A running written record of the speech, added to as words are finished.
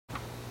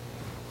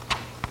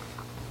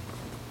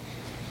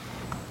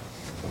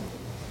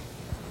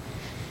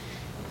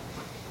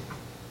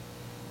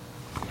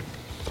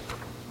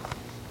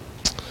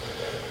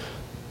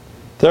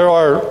There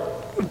are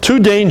two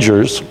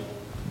dangers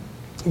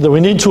that we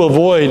need to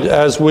avoid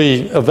as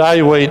we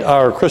evaluate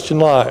our Christian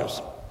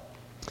lives.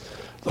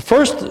 The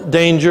first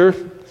danger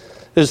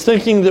is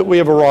thinking that we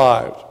have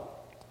arrived,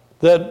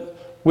 that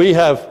we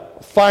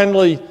have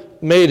finally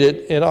made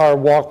it in our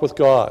walk with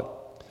God.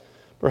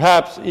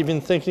 Perhaps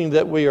even thinking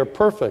that we are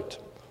perfect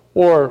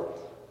or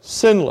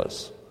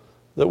sinless,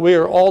 that we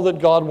are all that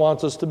God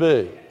wants us to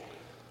be.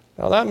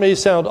 Now that may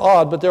sound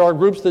odd, but there are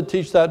groups that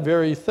teach that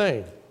very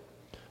thing,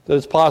 that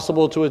it's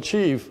possible to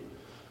achieve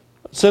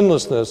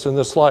sinlessness in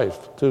this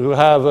life, to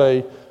have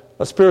a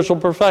spiritual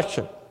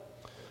perfection.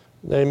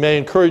 They may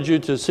encourage you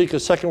to seek a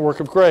second work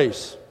of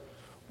grace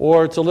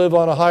or to live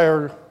on a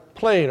higher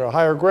plane or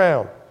higher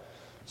ground.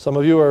 Some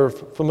of you are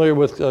familiar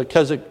with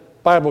Keswick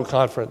Bible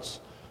Conference.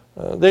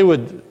 They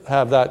would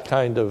have that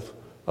kind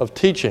of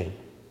teaching.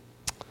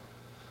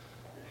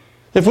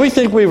 If we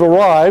think we've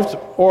arrived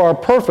or are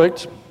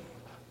perfect,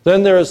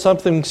 then there is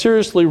something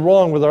seriously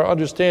wrong with our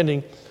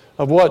understanding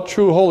of what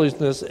true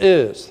holiness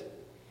is.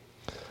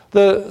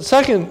 The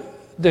second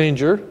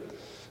danger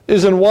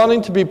is in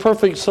wanting to be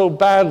perfect so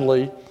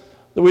badly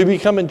that we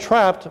become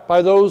entrapped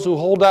by those who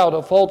hold out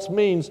a false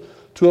means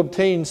to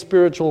obtain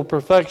spiritual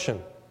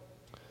perfection.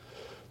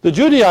 The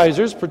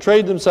Judaizers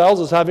portrayed themselves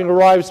as having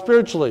arrived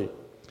spiritually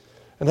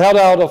and held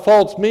out a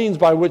false means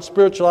by which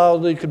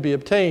spirituality could be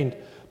obtained,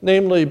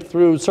 namely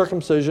through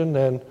circumcision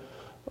and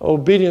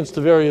obedience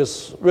to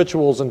various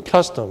rituals and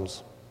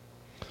customs.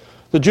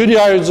 The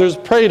Judaizers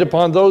preyed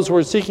upon those who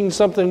were seeking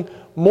something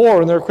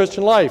more in their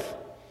Christian life,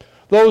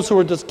 those who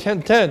were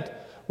discontent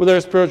with their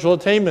spiritual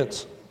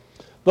attainments,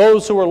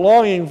 those who were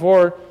longing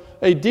for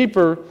a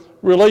deeper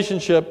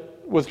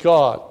relationship with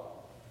God.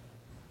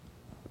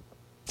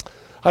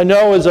 I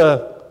know as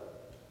a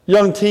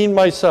young teen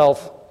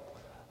myself,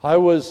 I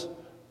was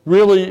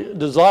really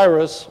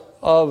desirous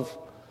of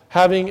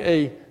having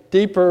a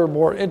deeper,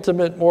 more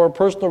intimate, more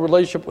personal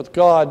relationship with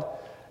God,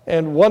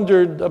 and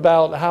wondered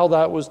about how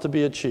that was to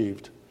be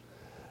achieved.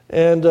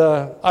 And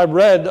I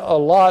read a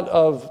lot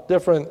of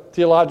different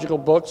theological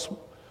books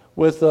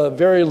with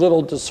very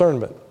little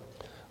discernment.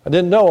 I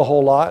didn't know a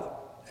whole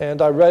lot, and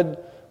I read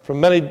from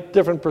many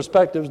different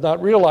perspectives,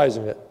 not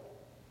realizing it.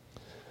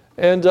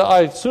 And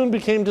I soon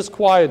became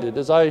disquieted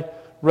as I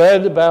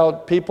read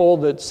about people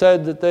that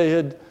said that they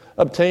had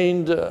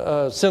obtained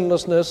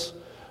sinlessness,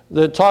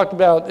 that talked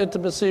about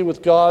intimacy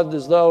with God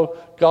as though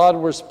God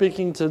were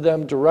speaking to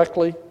them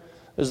directly,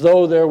 as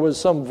though there was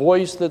some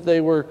voice that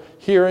they were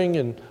hearing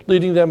and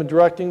leading them and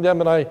directing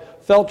them, and I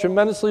felt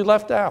tremendously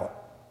left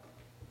out.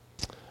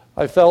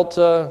 I felt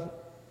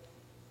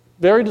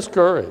very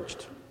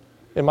discouraged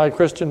in my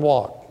Christian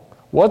walk.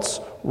 What's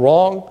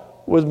wrong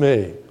with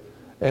me?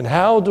 And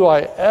how do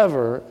I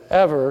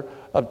ever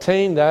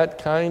obtain that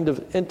kind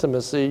of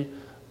intimacy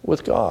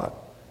with God?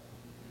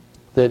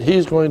 That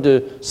He's going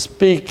to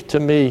speak to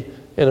me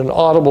in an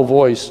audible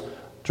voice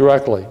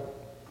directly.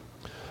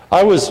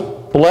 I was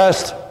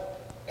blessed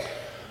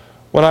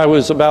when I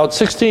was about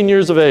 16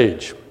 years of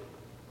age.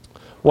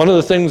 One of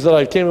the things that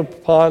I came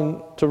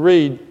upon to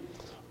read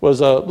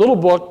was a little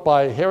book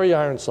by Harry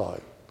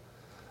Ironside.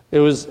 It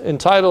was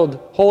entitled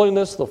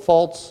Holiness, the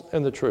False,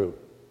 and the True.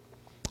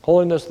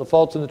 Holiness, the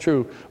False, and the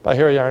True by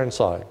Harry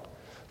Ironside.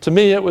 To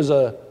me, it was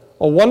a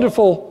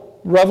wonderful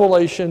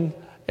revelation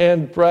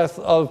and breath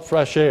of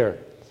fresh air.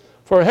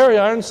 For Harry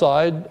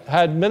Ironside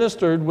had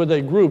ministered with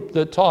a group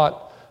that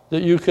taught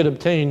that you could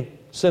obtain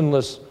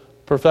sinless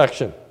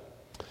perfection.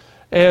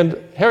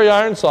 And Harry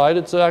Ironside,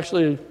 it's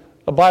actually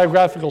a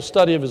biographical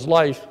study of his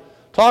life,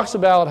 talks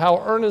about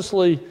how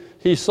earnestly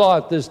he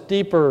sought this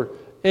deeper,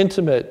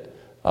 intimate,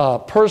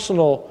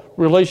 personal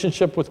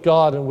relationship with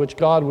God in which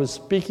God was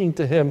speaking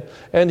to him.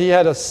 And he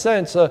had a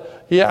sense,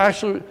 he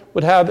actually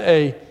would have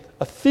a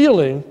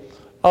feeling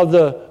of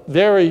the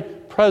very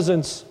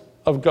presence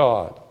of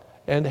God.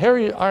 And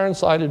Harry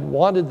Ironside had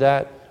wanted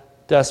that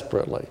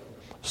desperately.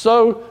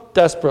 So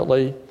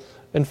desperately,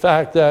 in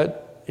fact,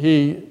 that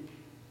he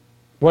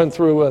went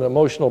through an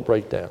emotional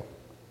breakdown.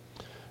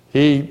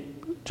 He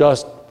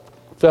just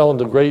fell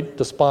into great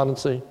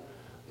despondency,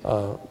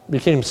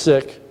 became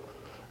sick.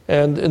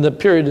 And in the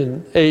period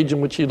and age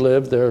in which he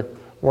lived, there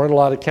weren't a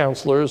lot of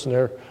counselors and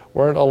there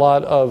weren't a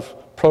lot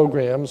of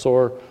programs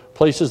or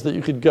places that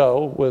you could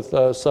go with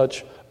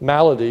such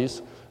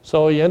maladies.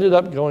 So he ended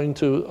up going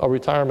to a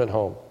retirement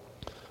home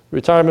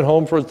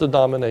for his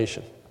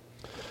denomination.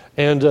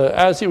 And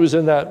as he was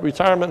in that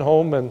retirement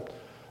home and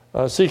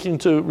seeking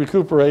to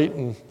recuperate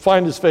and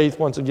find his faith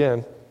once again,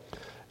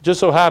 it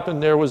just so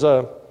happened there was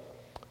a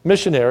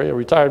missionary, a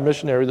retired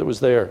missionary that was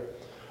there,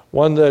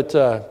 one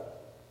that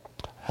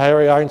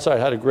Harry Ironside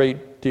had a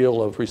great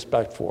deal of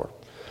respect for,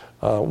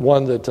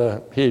 one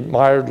that he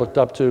admired, looked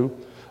up to,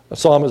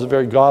 saw him as a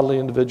very godly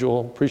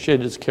individual,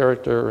 appreciated his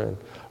character and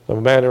the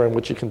manner in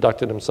which he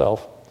conducted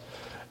himself.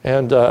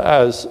 And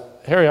as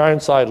Harry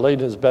Ironside laid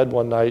in his bed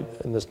one night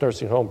in this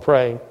nursing home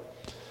praying,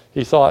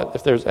 he thought,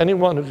 if there's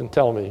anyone who can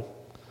tell me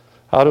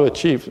how to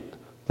achieve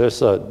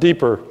this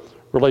deeper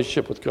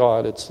relationship with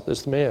God, it's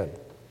this man.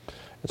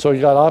 And so he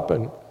got up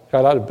and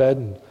got out of bed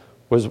and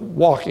was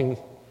walking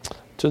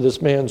to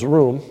this man's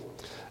room,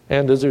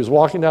 and as he was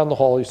walking down the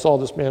hall, he saw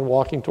this man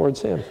walking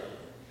towards him.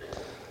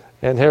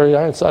 And Harry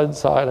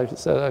Ironside, I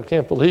said, I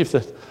can't believe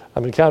that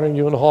I'm encountering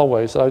you in the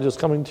hallway. So I was just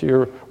coming to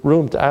your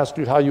room to ask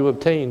you how you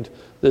obtained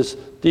this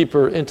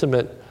deeper,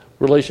 intimate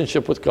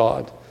relationship with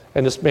God.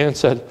 And this man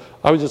said,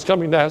 I was just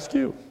coming to ask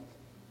you.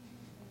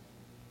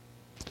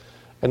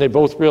 And they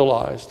both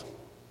realized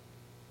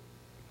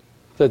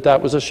that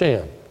that was a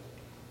sham.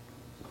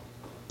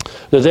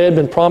 That they had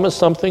been promised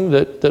something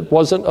that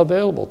wasn't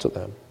available to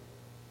them.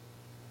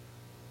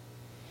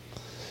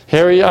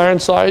 Harry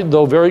Ironside,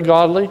 though very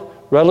godly,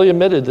 readily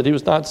admitted that he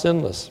was not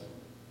sinless.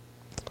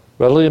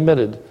 Readily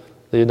admitted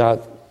that he had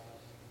not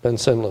been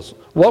sinless.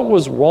 What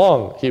was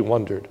wrong, he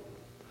wondered.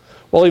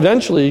 Well,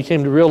 eventually he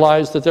came to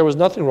realize that there was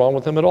nothing wrong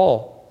with him at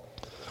all.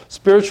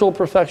 Spiritual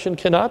perfection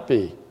cannot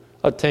be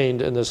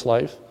attained in this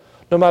life,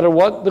 no matter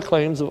what the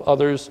claims of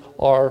others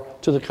are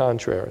to the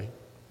contrary.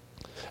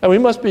 And we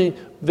must be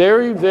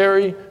very,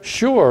 very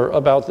sure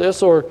about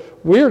this, or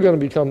we're going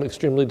to become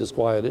extremely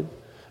disquieted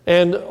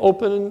and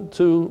open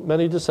to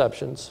many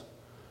deceptions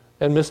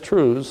and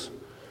mistruths,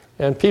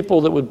 and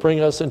people that would bring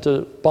us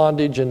into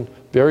bondage in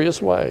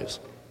various ways.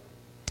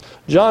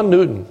 John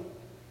Newton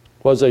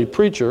was a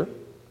preacher,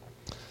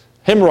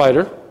 hymn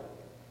writer,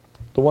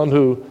 the one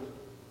who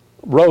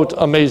wrote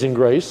Amazing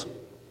Grace,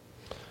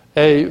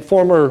 a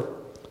former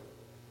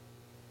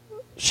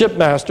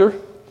shipmaster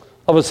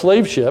of a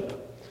slave ship,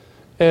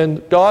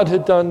 and God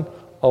had done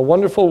a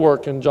wonderful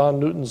work in John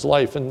Newton's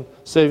life in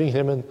saving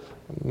him, and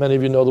many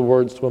of you know the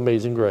words to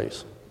Amazing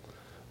Grace.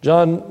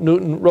 John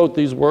Newton wrote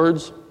these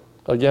words.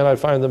 Again, I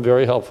find them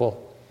very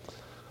helpful.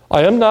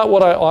 I am not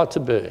what I ought to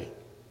be.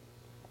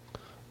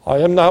 I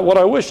am not what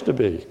I wish to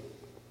be.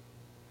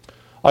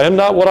 I am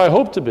not what I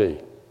hope to be.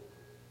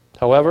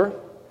 However,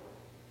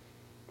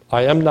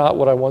 I am not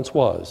what I once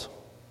was.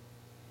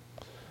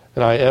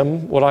 And I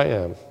am what I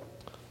am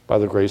by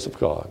the grace of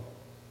God.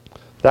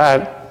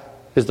 That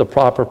is the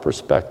proper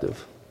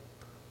perspective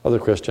of the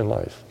Christian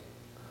life.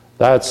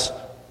 That's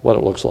what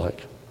it looks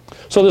like.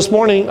 So this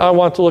morning, I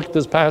want to look at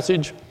this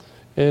passage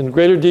in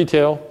greater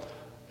detail,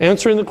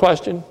 answering the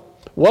question,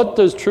 what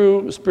does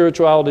true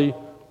spirituality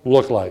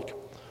look like?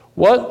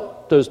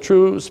 What does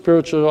true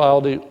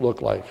spirituality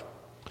look like?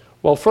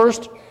 Well,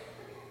 first,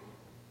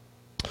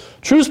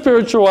 true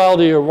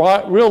spirituality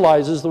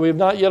realizes that we have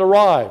not yet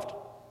arrived.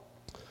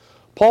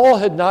 Paul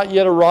had not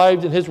yet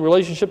arrived in his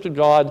relationship to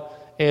God,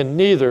 and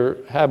neither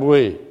have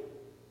we.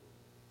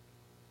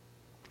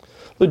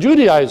 The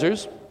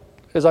Judaizers,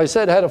 as I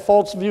said, had a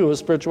false view of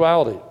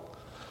spirituality.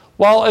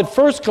 While at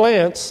first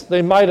glance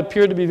they might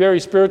appear to be very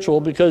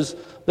spiritual because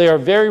they are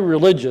very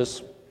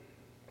religious,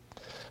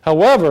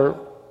 however,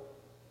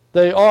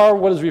 they are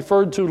what is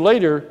referred to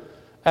later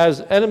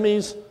as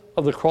enemies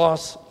of the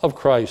cross of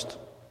Christ.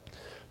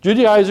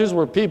 Judaizers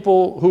were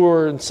people who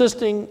were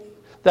insisting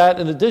that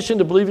in addition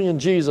to believing in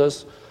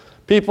Jesus,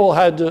 people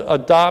had to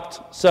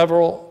adopt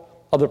several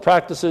of the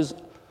practices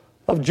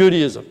of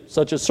Judaism,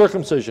 such as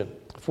circumcision,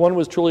 if one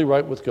was truly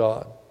right with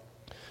God.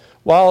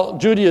 While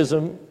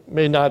Judaizers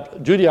may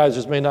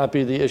not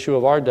be the issue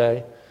of our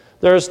day,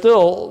 there are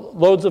still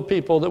loads of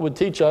people that would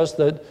teach us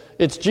that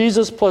it's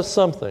Jesus plus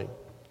something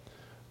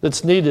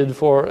that's needed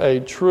for a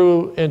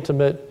true,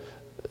 intimate,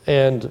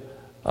 and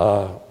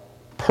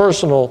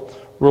personal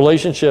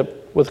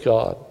relationship with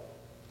God.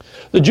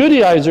 The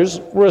Judaizers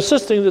were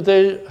insisting that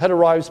they had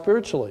arrived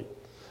spiritually,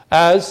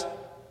 as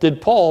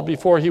did Paul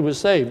before he was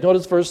saved.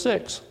 Notice verse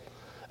 6.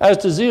 As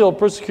to zeal,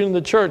 persecuting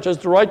the church, as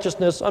to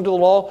righteousness under the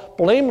law,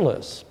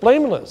 blameless,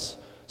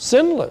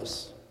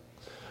 sinless.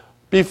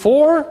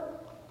 Before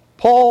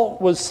Paul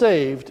was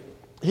saved,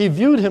 he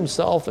viewed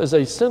himself as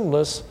a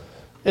sinless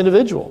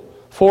individual,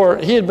 for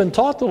he had been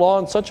taught the law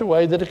in such a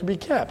way that it could be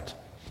kept,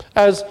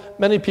 as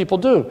many people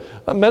do.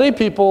 Many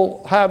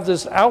people have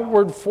this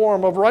outward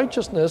form of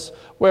righteousness,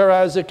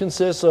 whereas it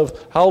consists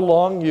of how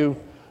long you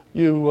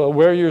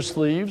wear your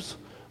sleeves,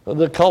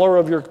 the color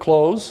of your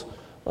clothes,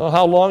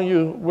 how long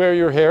you wear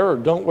your hair or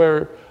don't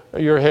wear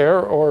your hair,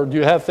 or do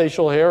you have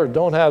facial hair or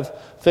don't have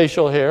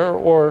facial hair,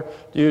 or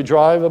do you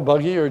drive a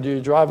buggy or do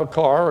you drive a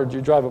car or do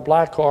you drive a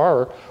black car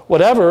or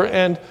whatever.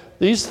 And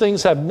these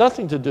things have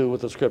nothing to do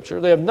with the Scripture.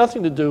 They have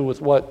nothing to do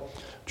with what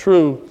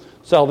true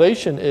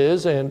salvation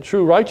is and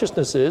true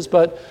righteousness is,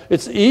 but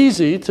it's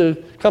easy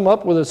to come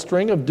up with a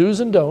string of do's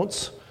and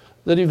don'ts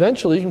that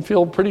eventually you can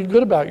feel pretty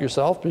good about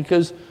yourself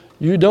because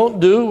you don't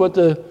do what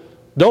the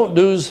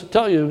don't-dos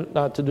tell you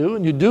not to do,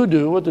 and you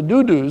do what the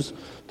do-dos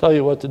tell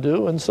you what to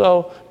do, and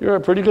so you're a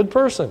pretty good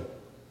person.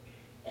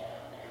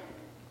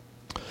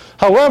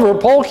 However,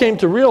 Paul came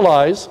to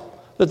realize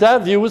that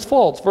that view was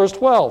false. Verse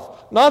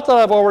 12, not that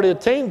I've already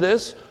attained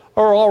this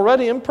or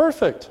already am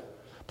perfect.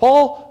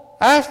 Paul,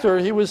 after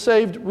he was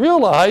saved,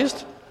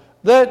 realized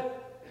that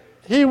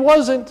he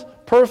wasn't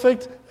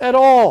perfect at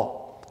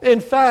all.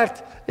 In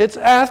fact, it's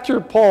after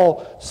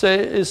Paul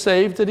is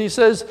saved that he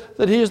says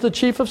that he is the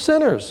chief of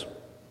sinners.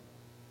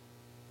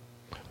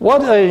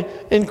 What an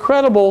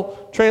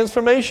incredible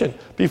transformation.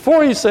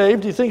 Before he's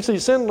saved, he thinks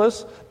he's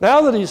sinless.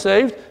 Now that he's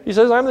saved, he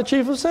says, I'm the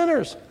chief of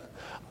sinners.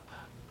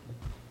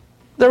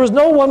 There is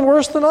no one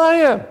worse than I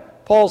am,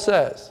 Paul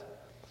says.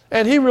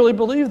 And he really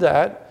believed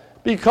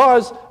that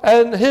because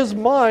in his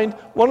mind,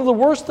 one of the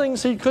worst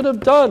things he could have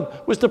done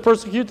was to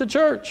persecute the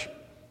church.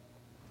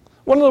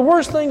 One of the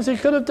worst things he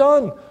could have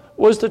done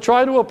was to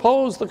try to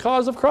oppose the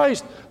cause of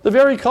Christ, the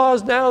very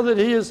cause now that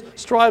he is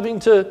striving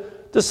to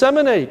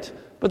disseminate.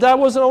 But that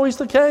wasn't always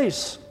the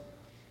case.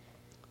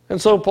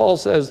 And so Paul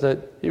says that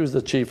he was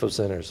the chief of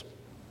sinners.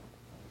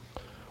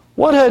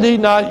 What had he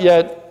not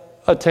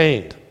yet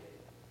attained?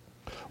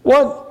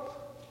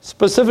 What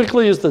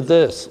specifically is the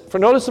this? For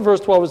notice in verse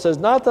 12 it says,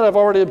 not that I've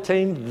already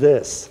obtained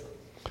this.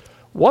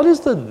 What is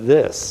the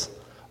this?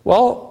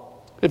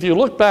 Well, if you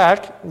look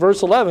back,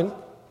 verse 11,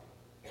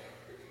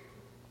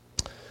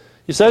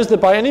 he says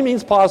that by any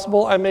means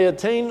possible I may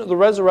attain the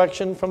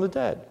resurrection from the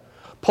dead.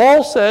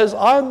 Paul says,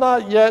 I've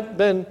not yet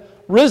been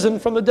risen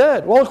from the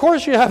dead. Well, of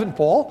course you haven't,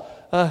 Paul.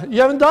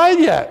 You haven't died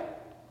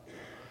yet.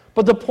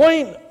 But the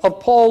point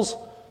of Paul's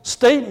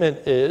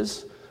statement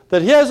is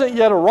that he hasn't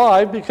yet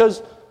arrived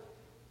because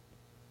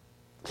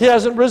he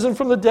hasn't risen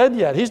from the dead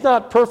yet. He's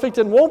not perfect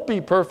and won't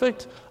be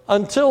perfect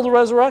until the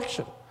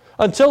resurrection,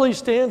 until he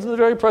stands in the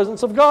very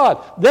presence of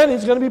God. Then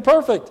he's going to be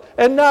perfect,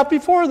 and not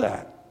before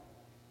that.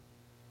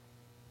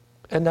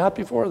 And not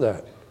before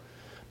that.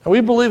 And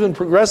we believe in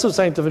progressive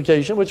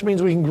sanctification, which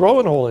means we can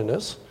grow in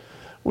holiness.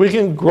 We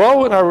can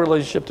grow in our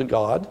relationship to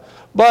God,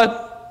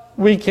 but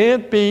we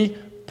can't be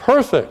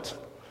perfect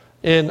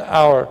in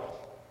our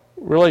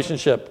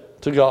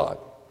relationship to God.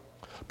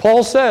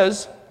 Paul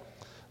says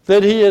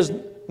that he is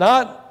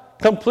not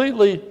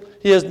completely,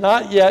 he has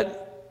not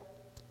yet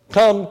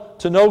come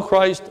to know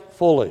Christ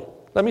fully.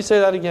 Let me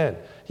say that again.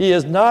 He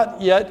has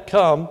not yet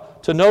come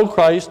to know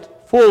Christ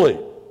fully.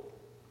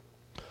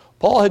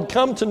 Paul had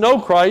come to know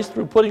Christ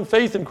through putting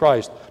faith in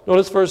Christ.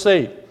 Notice verse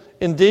 8.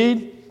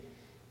 Indeed,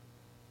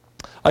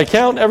 I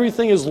count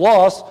everything as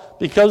loss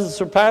because of the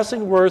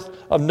surpassing worth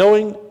of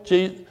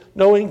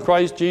knowing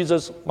Christ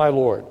Jesus my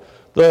Lord.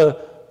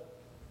 The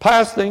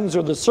past things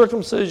or the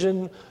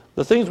circumcision,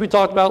 the things we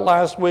talked about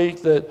last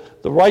week, the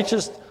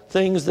righteous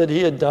things that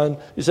he had done,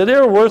 he said they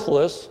were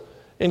worthless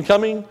in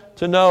coming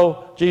to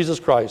know Jesus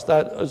Christ.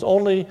 That has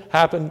only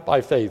happened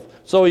by faith.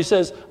 So he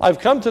says, I've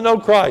come to know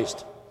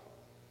Christ.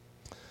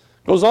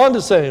 Goes on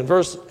to say in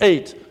verse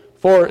 8,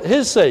 for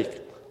his sake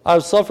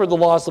I've suffered the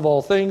loss of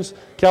all things,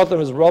 count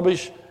them as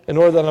rubbish, in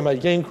order that I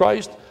might gain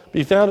Christ,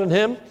 be found in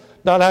him,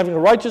 not having a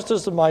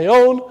righteousness of my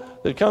own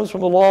that comes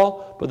from the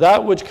law, but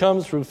that which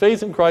comes through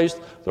faith in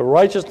Christ, the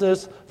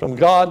righteousness from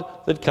God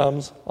that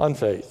comes on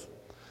faith.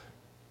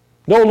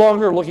 No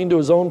longer looking to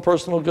his own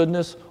personal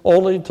goodness,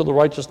 only to the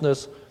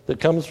righteousness that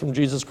comes from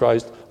Jesus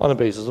Christ on a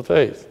basis of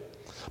faith.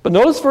 But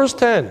notice verse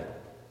 10,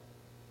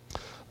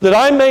 that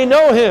I may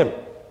know him.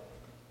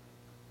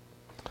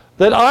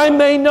 That I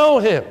may know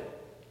him.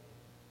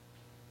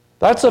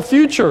 That's a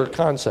future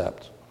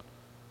concept.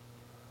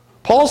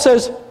 Paul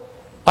says,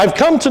 I've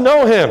come to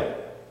know him,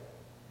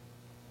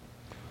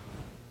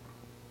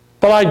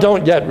 but I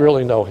don't yet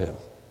really know him.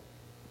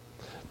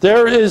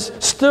 There is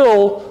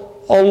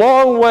still a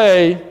long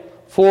way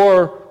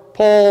for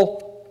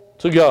Paul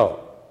to go.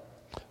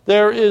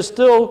 There is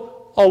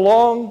still a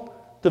long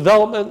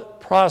development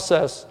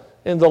process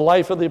in the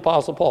life of the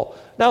Apostle Paul.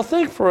 Now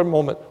think for a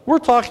moment. We're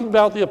talking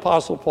about the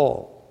Apostle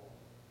Paul.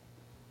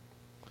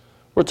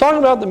 We're talking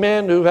about the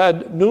man who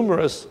had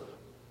numerous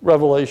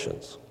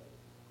revelations.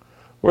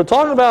 We're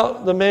talking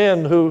about the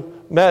man who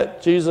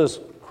met Jesus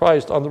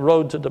Christ on the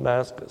road to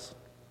Damascus.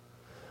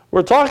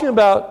 We're talking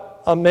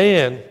about a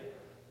man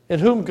in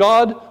whom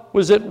God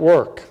was at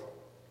work.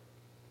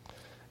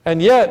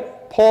 And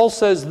yet, Paul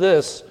says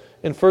this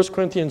in 1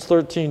 Corinthians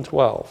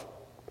 13:12.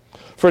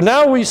 For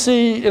now we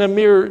see in a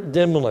mirror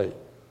dimly,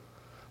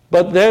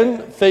 but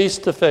then face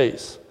to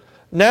face.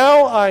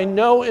 Now I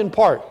know in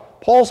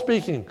part. Paul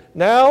speaking,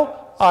 now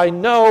I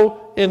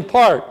know in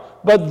part,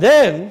 but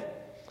then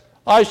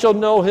I shall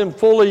know him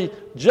fully,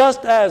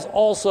 just as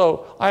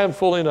also I am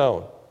fully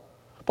known.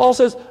 Paul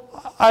says,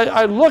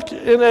 I look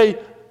in a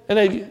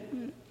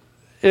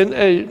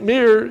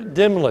mirror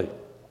dimly.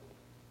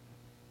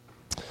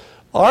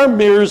 Our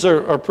mirrors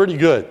are pretty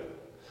good.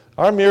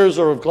 Our mirrors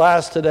are of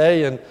glass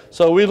today, and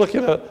so we look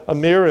in a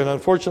mirror, and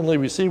unfortunately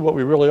we see what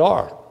we really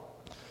are.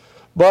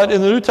 But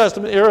in the New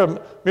Testament era,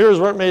 mirrors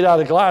weren't made out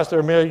of glass, they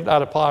were made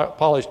out of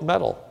polished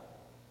metal.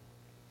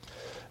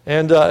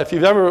 And if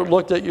you've ever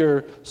looked at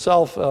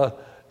yourself,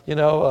 in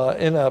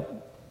a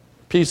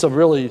piece of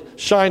really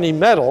shiny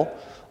metal,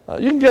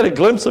 you can get a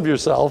glimpse of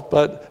yourself,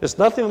 but it's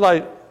nothing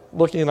like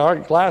looking in our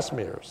glass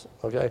mirrors,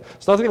 okay?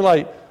 It's nothing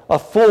like a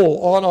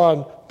full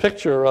on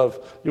picture of,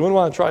 you wouldn't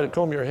want to try to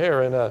comb your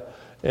hair in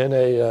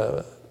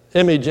a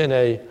image in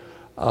a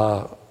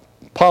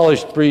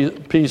polished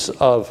piece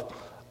of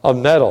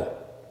metal.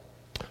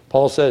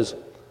 Paul says,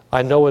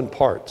 I know in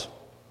part.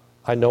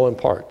 I know in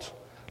part.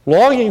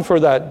 Longing for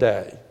that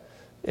day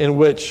in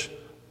which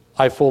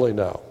I fully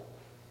know.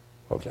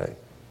 Okay?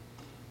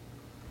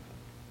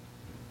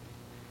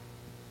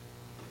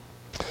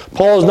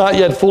 Paul has not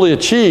yet fully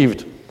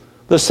achieved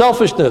the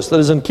selfishness that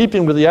is in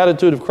keeping with the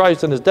attitude of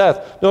Christ and his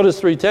death. Notice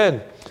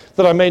 3:10,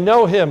 that I may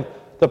know him,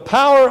 the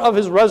power of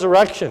his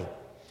resurrection.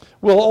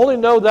 We'll only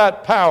know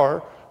that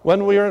power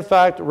when we are in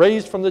fact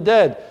raised from the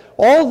dead.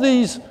 All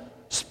these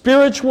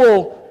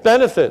spiritual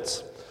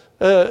benefits.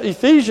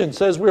 Ephesians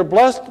says we're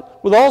blessed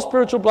with all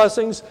spiritual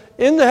blessings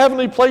in the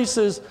heavenly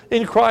places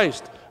in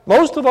Christ.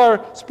 Most of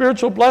our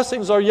spiritual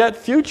blessings are yet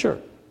future.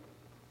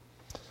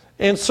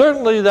 And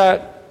certainly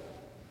that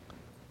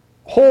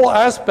whole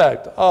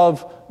aspect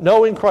of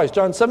knowing Christ.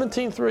 John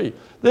 17:3.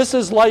 This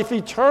is life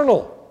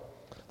eternal,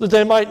 that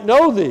they might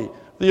know thee,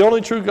 the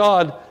only true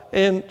God,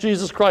 and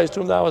Jesus Christ,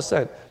 whom thou hast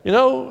sent. You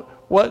know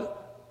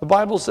what the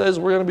Bible says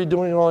we're going to be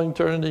doing all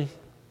eternity?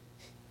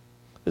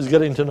 Is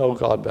getting to know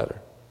God better.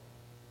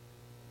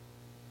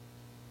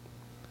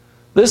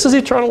 This is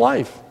eternal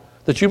life,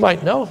 that you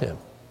might know him.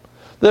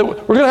 That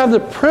we're going to have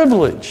the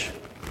privilege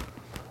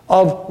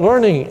of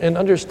learning and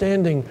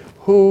understanding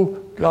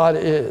who God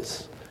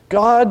is.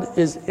 God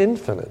is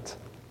infinite.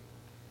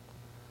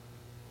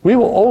 We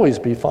will always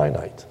be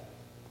finite.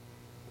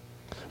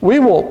 We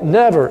will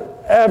never,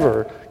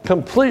 ever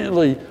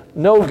completely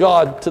know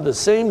God to the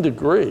same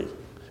degree.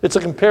 It's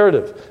a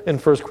comparative in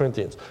 1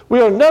 Corinthians.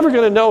 We are never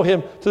going to know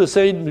him to the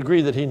same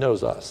degree that he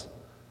knows us.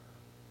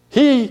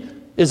 He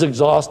is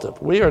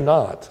exhaustive. We are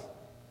not.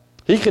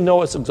 He can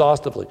know us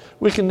exhaustively.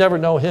 We can never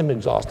know him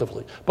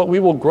exhaustively. But we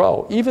will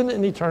grow, even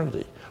in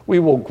eternity. We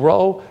will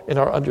grow in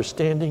our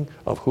understanding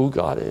of who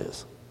God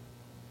is.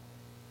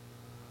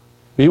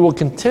 We will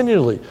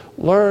continually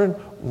learn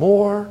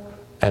more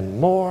and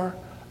more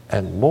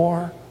and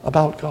more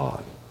about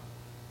God.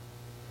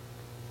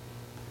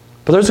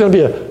 But there's going to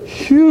be a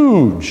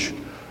huge,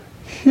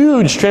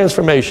 huge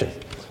transformation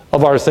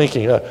of our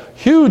thinking, a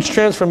huge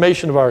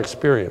transformation of our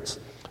experience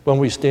when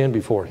we stand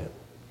before him.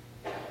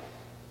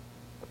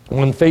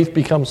 When faith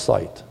becomes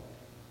sight.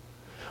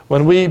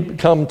 When we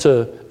come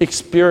to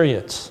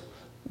experience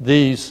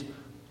these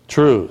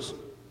truths.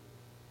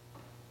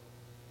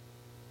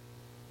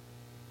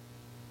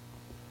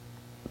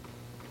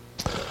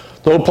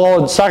 Though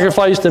Paul had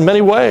sacrificed in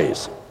many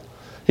ways,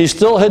 he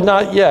still had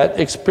not yet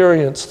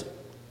experienced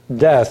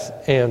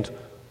death and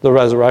the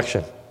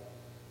resurrection.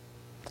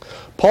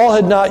 Paul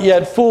had not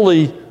yet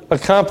fully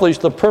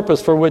accomplished the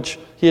purpose for which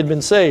he had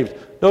been saved.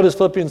 Notice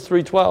Philippians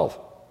 3:12.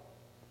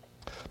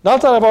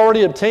 Not that I've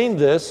already obtained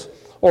this,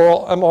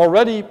 or I'm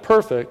already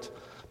perfect,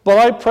 but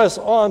I press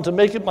on to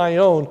make it my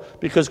own,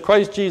 because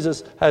Christ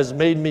Jesus has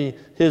made me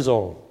his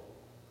own.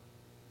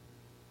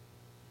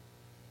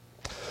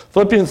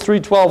 Philippians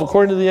 3:12,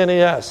 according to the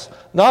NAS.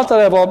 Not that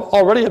I've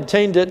already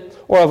obtained it,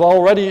 or I've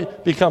already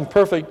become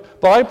perfect,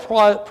 but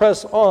I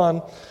press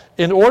on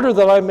in order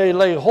that I may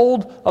lay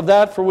hold of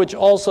that for which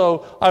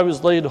also I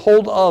was laid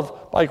hold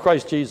of by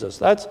Christ Jesus.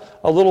 That's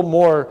a little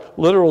more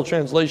literal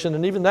translation,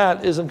 and even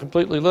that isn't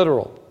completely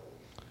literal.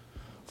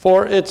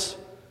 For it's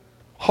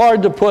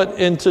hard to put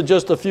into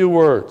just a few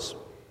words.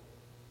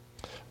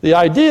 The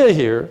idea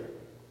here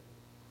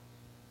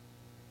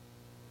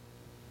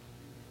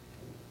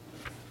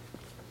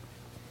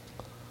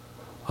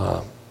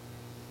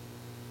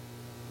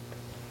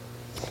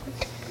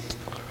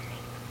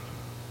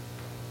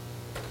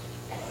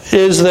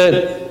is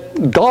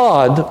that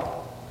God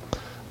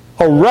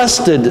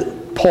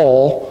arrested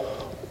Paul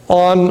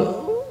on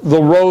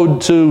the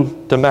road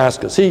to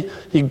Damascus.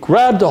 He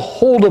grabbed a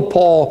hold of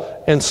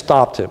Paul and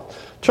stopped him.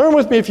 Turn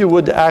with me, if you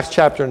would, to Acts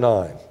chapter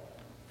 9.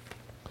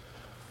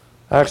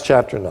 Acts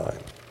chapter 9.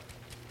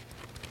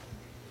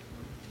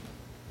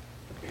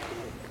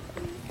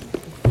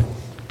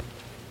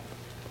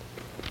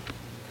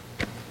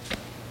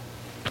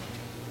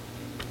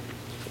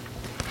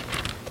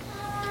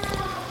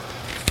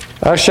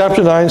 Acts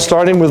chapter 9,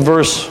 starting with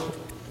verse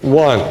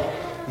 1.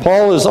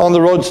 Paul is on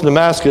the road to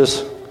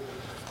Damascus,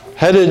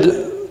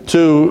 headed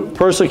to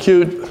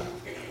persecute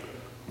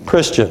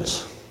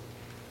Christians.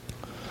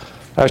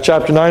 Acts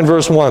chapter 9,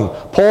 verse 1.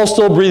 Paul,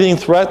 still breathing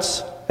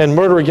threats and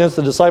murder against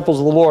the disciples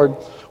of the Lord,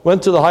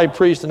 went to the high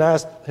priest and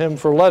asked him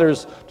for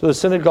letters to the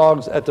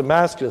synagogues at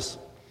Damascus,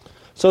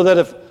 so that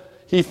if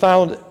he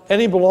found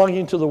any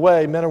belonging to the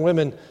way, men or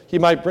women, he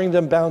might bring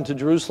them bound to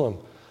Jerusalem.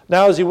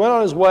 Now as he went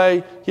on his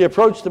way, he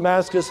approached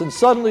Damascus, and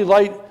suddenly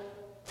light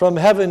from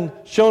heaven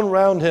shone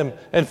round him,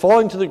 and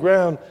falling to the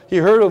ground, he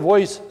heard a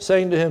voice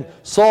saying to him,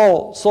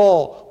 Saul,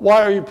 Saul,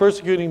 why are you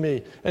persecuting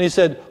me? And he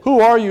said, Who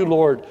are you,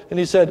 Lord? And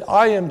he said,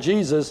 I am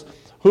Jesus,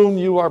 whom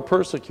you are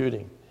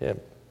persecuting. Him.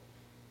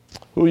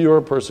 Who you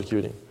are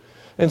persecuting.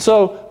 And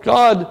so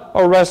God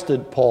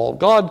arrested Paul.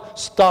 God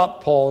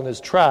stopped Paul in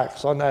his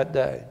tracks on that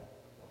day.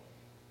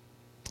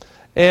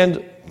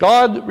 And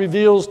God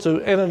reveals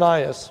to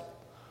Ananias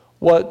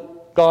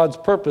what God's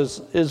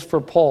purpose is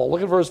for Paul.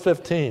 Look at verse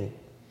 15.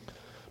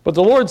 But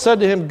the Lord said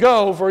to him,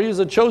 Go, for he is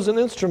a chosen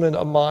instrument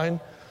of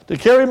mine to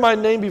carry my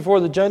name before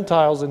the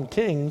Gentiles and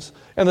kings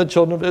and the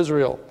children of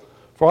Israel.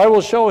 For I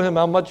will show him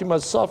how much he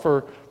must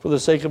suffer for the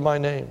sake of my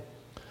name.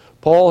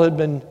 Paul had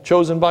been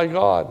chosen by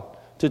God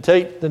to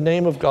take the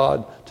name of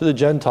God to the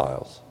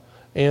Gentiles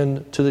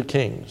and to the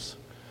kings.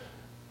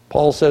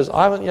 Paul says,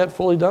 I haven't yet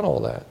fully done all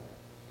that.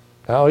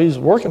 Now he's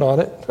working on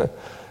it.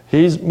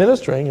 He's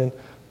ministering, and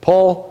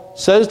Paul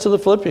says to the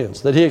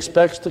Philippians that he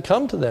expects to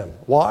come to them.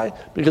 Why?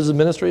 Because the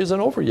ministry isn't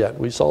over yet.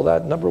 We saw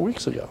that a number of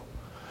weeks ago.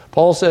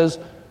 Paul says,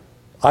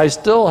 I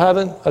still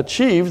haven't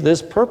achieved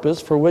this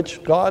purpose for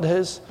which God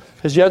has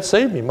yet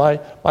saved me. My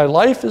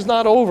life is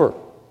not over.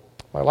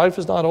 My life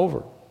is not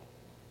over.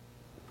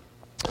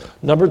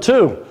 Number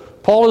 2,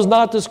 Paul is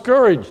not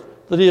discouraged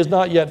that he has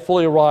not yet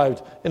fully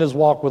arrived in his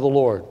walk with the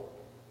Lord.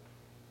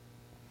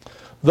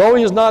 Though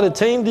he has not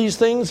attained these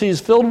things, he is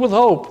filled with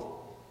hope.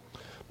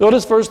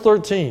 Notice verse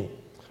 13.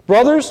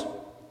 Brothers,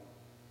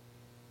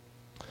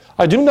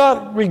 I do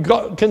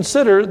not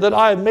consider that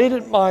I have made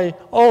it my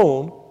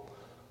own,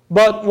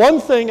 but one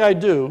thing I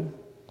do,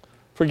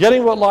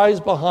 forgetting what lies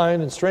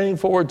behind and straining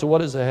forward to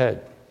what is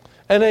ahead.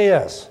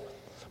 NAS.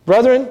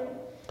 Brethren,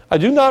 I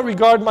do not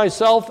regard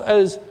myself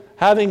as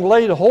having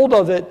laid hold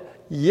of it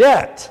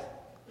yet,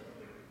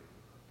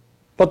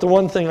 but the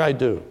one thing I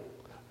do.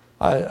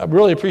 I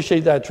really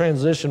appreciate that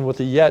transition with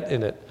the yet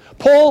in it.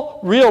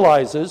 Paul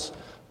realizes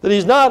that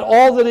he's not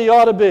all that he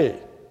ought to be.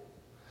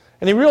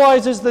 And he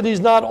realizes that he's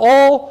not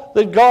all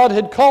that God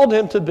had called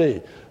him to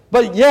be.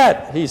 But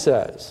yet, he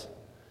says,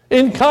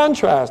 in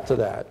contrast to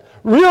that,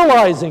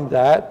 realizing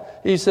that,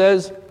 he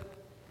says,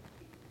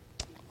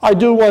 I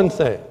do one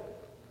thing.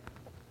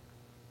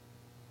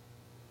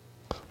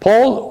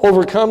 Paul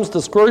overcomes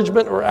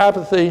discouragement or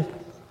apathy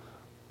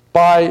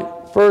by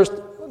first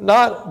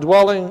not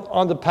dwelling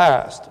on the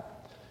past.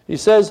 He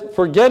says,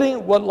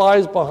 forgetting what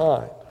lies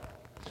behind.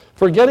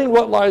 Forgetting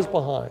what lies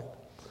behind.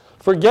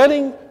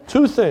 Forgetting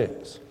 2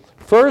 things.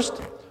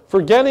 First,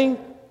 forgetting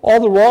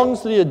all the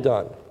wrongs that he had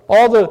done,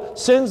 all the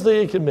sins that he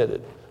had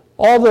committed,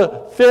 all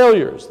the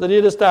failures that he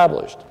had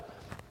established.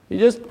 He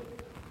just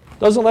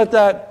doesn't let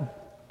that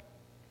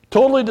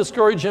totally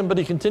discourage him, but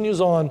he continues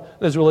on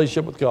in his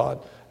relationship with God.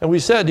 And we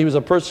said he was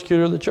a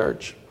persecutor of the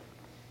church.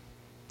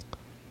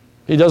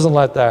 He doesn't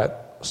let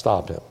that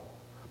stop him.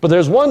 But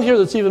there's one here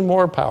that's even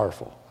more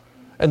powerful,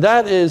 and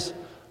that is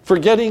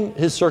forgetting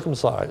his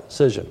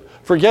circumcision,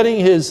 forgetting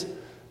his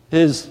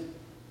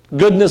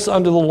goodness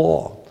under the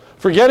law,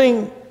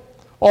 forgetting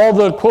all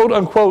the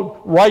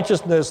quote-unquote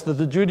righteousness that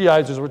the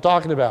Judaizers were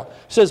talking about.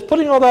 He says,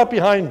 putting all that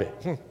behind me.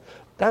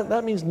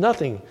 That means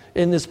nothing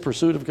in this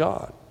pursuit of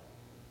God.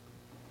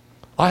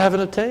 I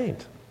haven't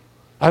attained.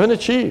 I haven't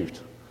achieved.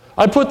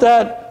 I put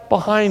that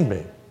behind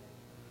me.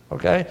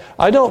 Okay?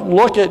 I don't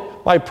look at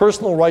my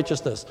personal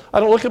righteousness.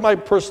 I don't look at my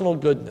personal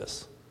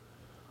goodness.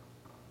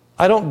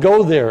 I don't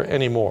go there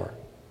anymore.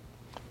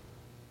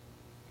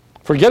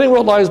 Forgetting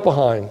what lies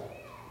behind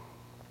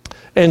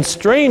and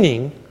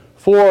straining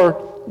for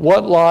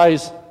what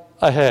lies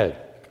ahead.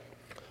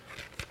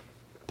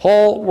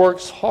 Paul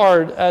works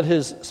hard at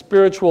his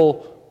spiritual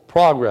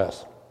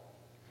progress.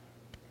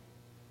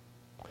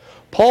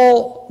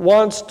 Paul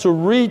wants to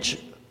reach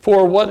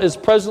for what is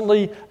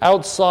presently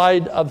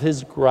outside of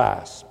his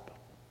grasp,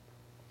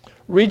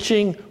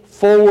 reaching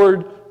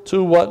forward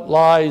to what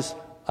lies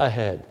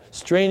ahead,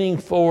 straining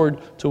forward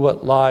to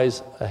what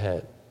lies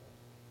ahead.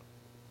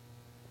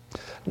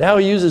 Now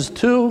he uses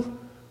 2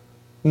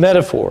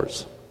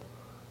 metaphors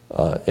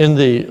in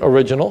the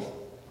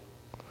original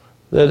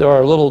that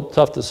are a little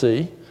tough to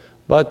see,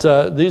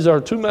 but these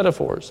are 2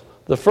 metaphors.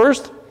 The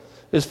first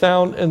is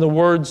found in the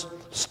words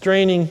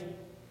straining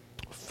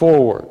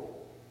forward.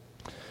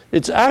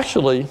 It's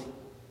actually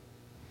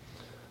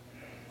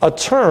a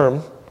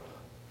term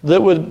that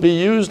would be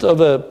used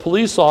of a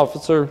police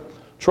officer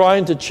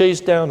trying to chase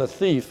down a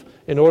thief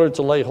in order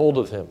to lay hold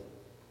of him.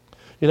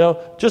 You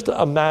know, just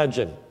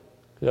imagine,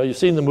 you've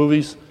seen the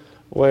movies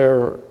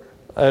where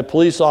a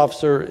police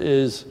officer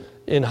is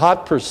in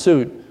hot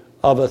pursuit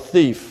of a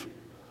thief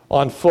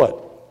on foot,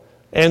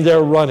 and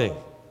they're running.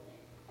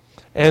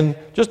 And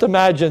just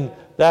imagine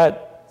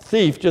that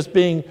thief just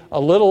being a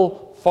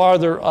little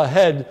farther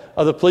ahead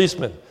of the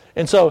policeman.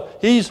 And so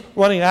he's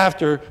running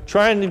after,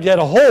 trying to get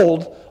a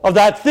hold of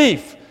that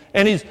thief.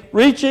 And he's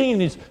reaching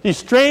and he's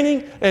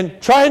straining and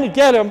trying to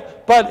get him,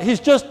 but he's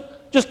just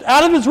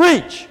out of his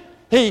reach.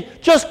 He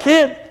just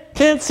can't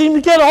seem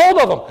to get a hold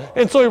of him.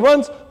 And so he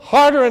runs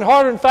harder and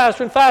harder and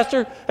faster,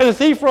 and the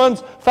thief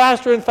runs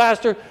faster and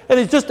faster, and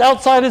he's just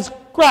outside his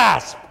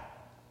grasp.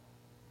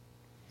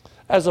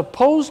 As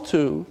opposed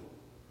to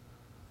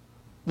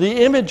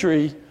the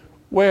imagery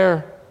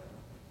where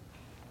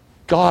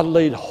God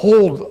laid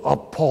hold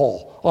of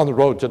Paul on the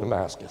road to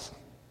Damascus.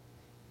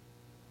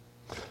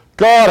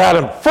 God had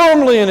him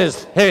firmly in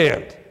his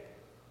hand.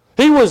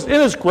 He was in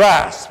his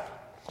grasp.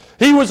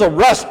 He was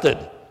arrested.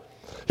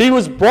 He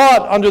was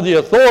brought under the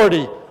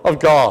authority of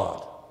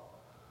God.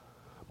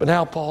 But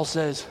now Paul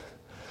says,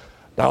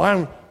 now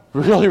I'm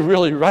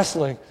really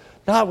wrestling,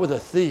 not with a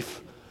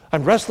thief.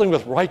 I'm wrestling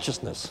with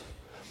righteousness.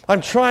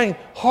 I'm trying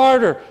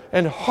harder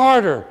and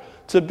harder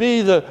to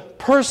be the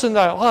person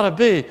that I ought to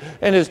be,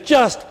 and it's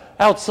just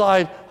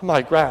outside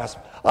my grasp.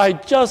 I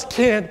just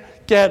can't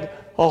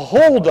get a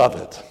hold of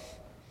it.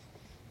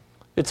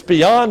 It's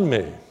beyond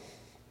me.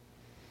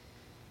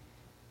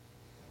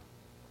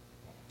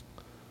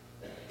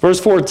 Verse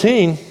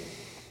 14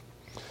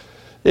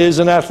 is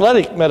an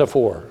athletic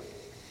metaphor.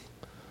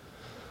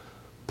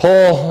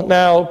 Paul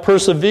now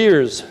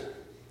perseveres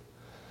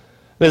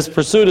in his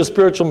pursuit of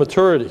spiritual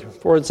maturity.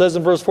 For it says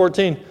in verse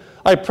 14,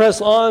 I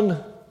press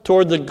on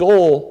toward the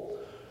goal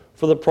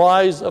for the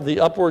prize of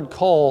the upward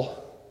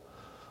call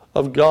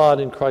of God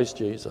in Christ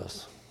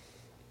Jesus.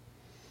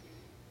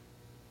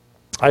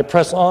 I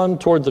press on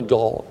toward the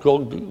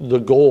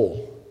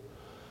goal,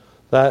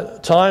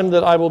 that time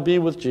that I will be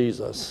with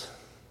Jesus.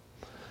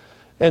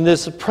 And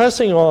this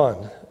pressing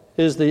on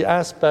is the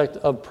aspect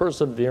of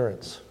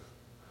perseverance.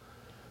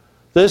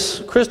 This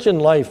Christian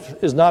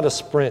life is not a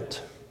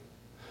sprint.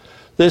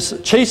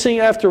 This chasing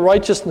after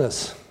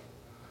righteousness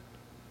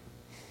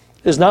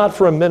is not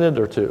for a minute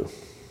or two.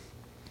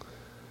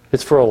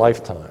 It's for a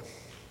lifetime.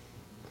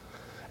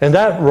 And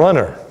that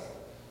runner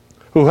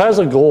who has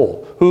a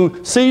goal,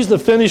 who sees the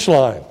finish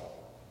line,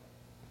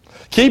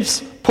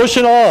 keeps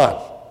pushing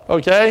on,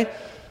 okay?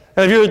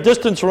 And if you're a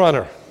distance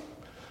runner,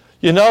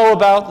 you know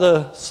about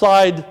the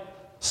side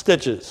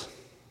stitches.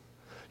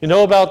 You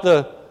know about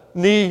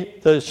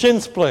the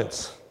shin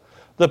splints,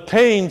 the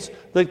pains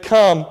that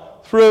come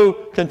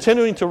through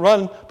continuing to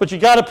run, but you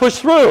got to push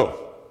through.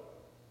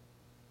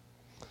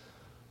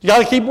 You got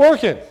to keep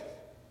working.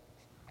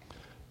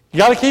 You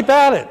got to keep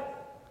at it.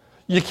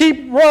 You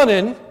keep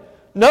running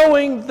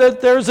knowing that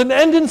there's an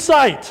end in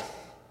sight.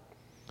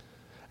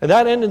 And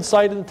that end in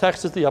sight in the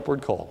text is the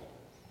upward call.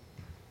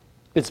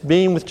 It's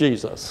being with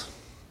Jesus.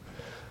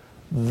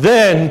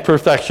 Then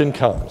perfection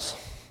comes.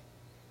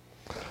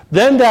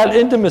 Then that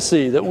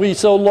intimacy that we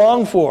so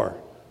long for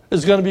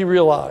is going to be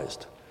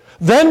realized.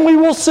 Then we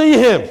will see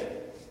him.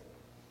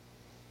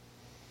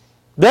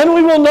 Then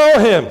we will know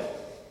him.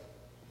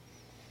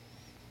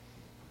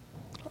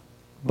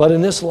 But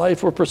in this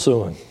life we're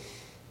pursuing.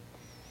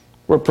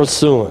 We're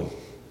pursuing.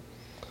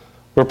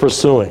 We're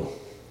pursuing.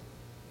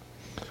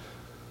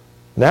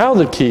 Now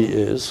the key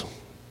is,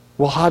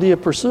 well, how do you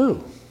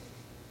pursue?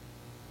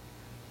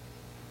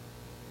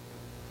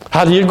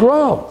 How do you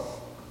grow?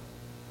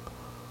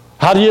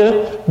 How do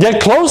you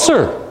get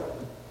closer?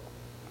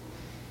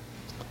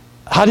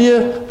 How do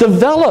you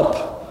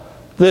develop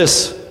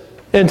this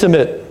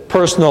intimate,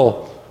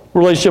 personal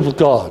relationship with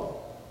God?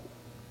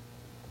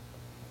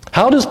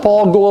 How does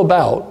Paul go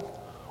about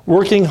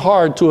working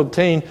hard to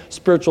obtain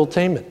spiritual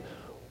attainment?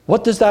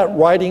 What does that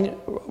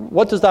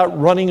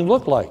running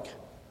look like?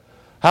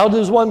 How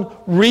does one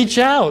reach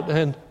out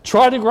and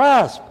try to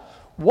grasp?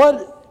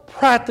 What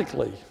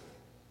practically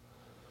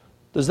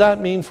does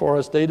that mean for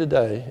us day to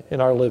day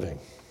in our living?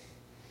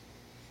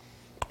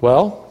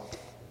 Well,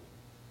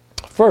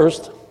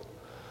 first,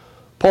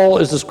 Paul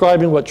is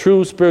describing what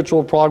true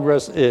spiritual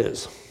progress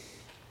is. It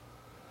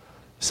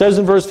says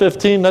in verse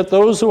 15, let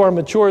those who are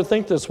mature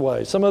think this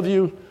way. Some of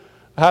you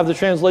have the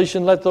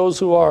translation, let those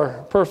who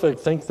are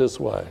perfect think this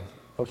way.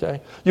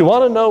 Okay? You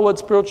want to know what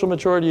spiritual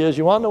maturity is,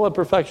 you want to know what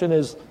perfection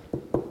is,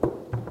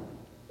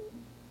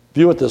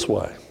 view it this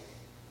way.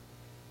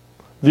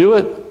 View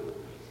it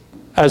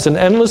as an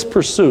endless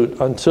pursuit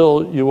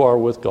until you are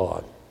with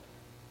God.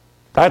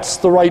 That's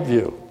the right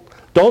view.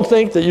 Don't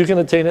think that you can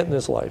attain it in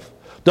this life.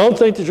 Don't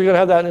think that you're going to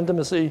have that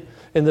intimacy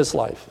in this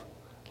life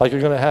like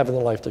you're going to have in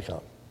the life to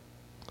come.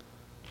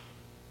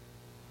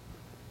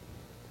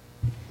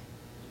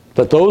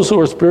 That those who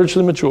are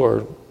spiritually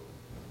mature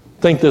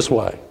think this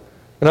way.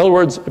 In other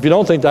words, if you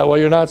don't think that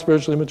way, you're not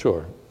spiritually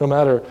mature. No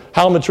matter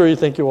how mature you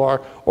think you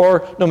are,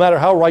 or no matter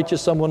how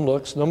righteous someone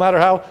looks, no matter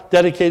how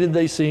dedicated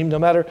they seem, no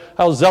matter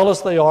how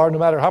zealous they are, no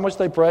matter how much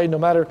they pray, no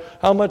matter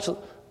how much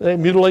they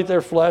mutilate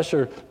their flesh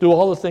or do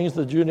all the things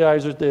the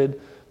Judaizers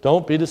did,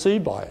 don't be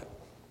deceived by it.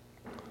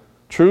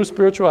 True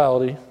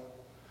spirituality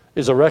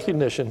is a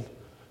recognition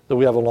that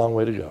we have a long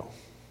way to go.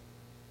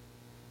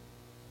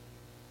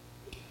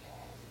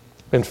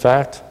 In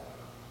fact,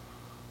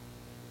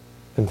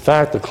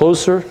 the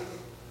closer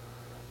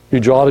you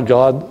draw to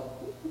God,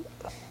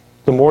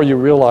 the more you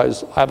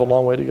realize I have a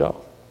long way to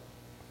go.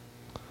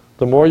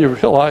 The more you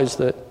realize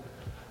that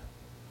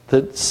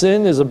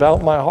sin is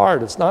about my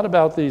heart. It's not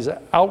about these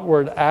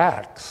outward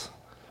acts.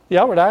 The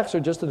outward acts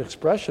are just an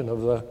expression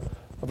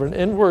of an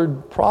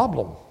inward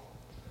problem.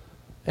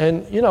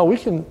 And, we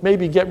can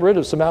maybe get rid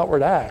of some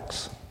outward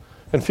acts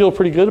and feel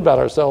pretty good about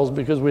ourselves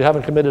because we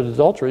haven't committed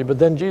adultery. But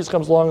then Jesus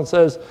comes along and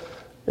says,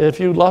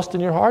 if you lust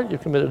in your heart,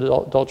 you've committed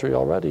adultery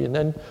already. And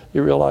then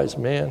you realize,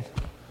 man,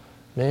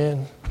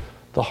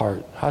 the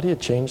heart. How do you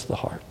change the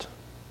heart?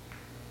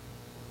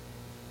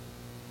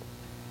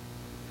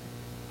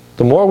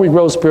 The more we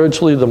grow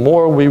spiritually, the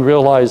more we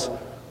realize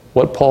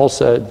what Paul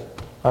said,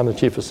 I'm the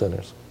chief of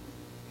sinners.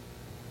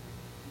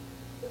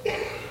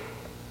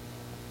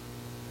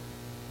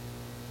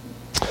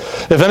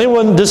 If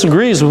anyone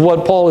disagrees with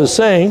what Paul is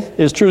saying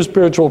is true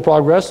spiritual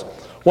progress,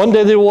 one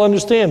day they will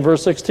understand.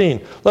 Verse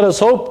 16, let us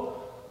hope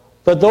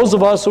that those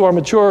of us who are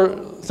mature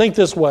think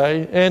this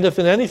way, and if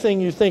in anything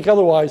you think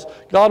otherwise,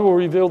 God will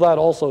reveal that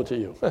also to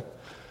you.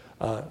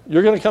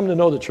 You're going to come to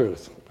know the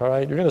truth, all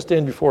right? You're going to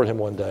stand before him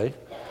one day,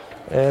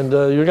 and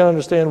you're going to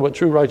understand what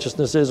true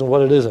righteousness is and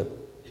what it isn't.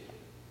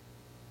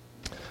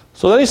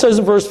 So then he says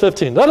in verse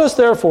 15, let us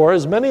therefore,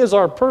 as many as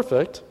are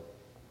perfect,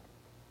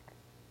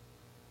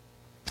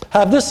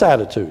 have this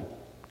attitude.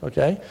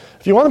 Okay?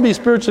 If you want to be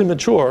spiritually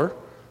mature,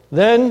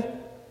 then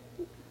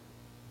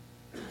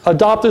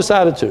adopt this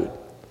attitude.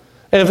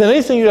 And if in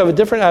anything you have a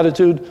different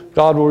attitude,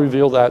 God will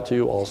reveal that to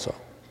you also.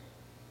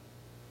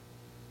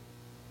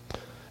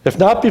 If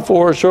not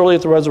before, surely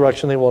at the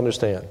resurrection they will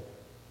understand.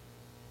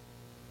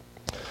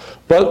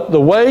 But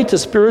the way to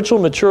spiritual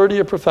maturity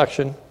or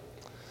perfection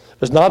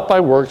is not by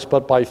works,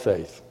 but by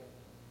faith.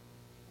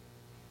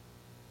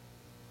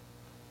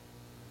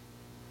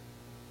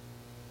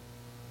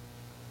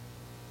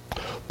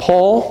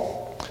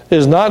 Paul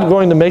is not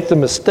going to make the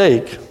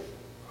mistake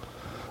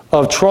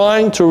of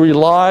trying to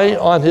rely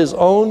on his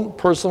own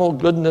personal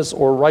goodness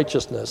or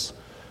righteousness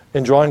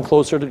in drawing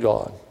closer to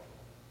God.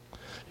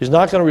 He's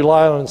not going to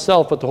rely on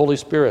himself, but the Holy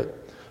Spirit.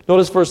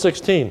 Notice verse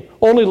 16.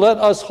 Only let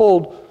us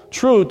hold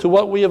true to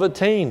what we have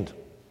attained.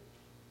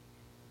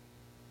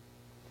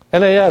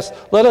 NAS,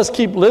 let us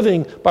keep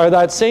living by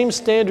that same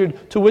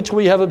standard to which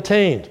we have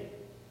obtained.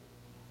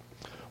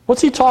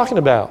 What's he talking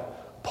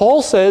about?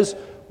 Paul says,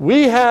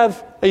 we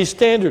have a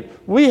standard.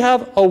 We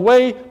have a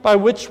way by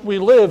which we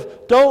live.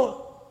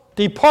 Don't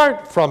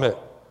depart from it.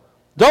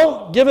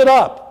 Don't give it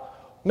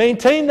up.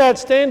 Maintain that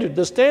standard.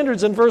 The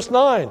standard's in verse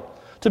 9.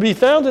 To be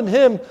found in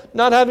him,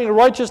 not having a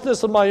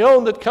righteousness of my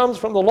own that comes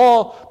from the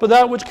law, but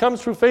that which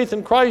comes through faith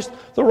in Christ,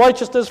 the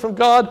righteousness from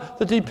God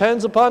that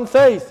depends upon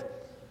faith.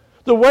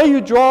 The way you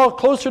draw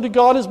closer to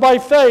God is by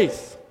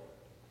faith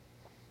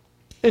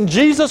in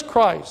Jesus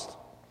Christ.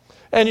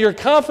 And your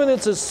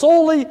confidence is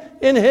solely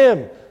in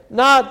him,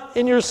 not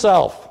in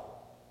yourself.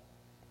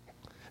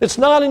 It's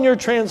not in your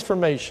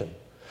transformation.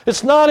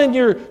 It's not in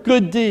your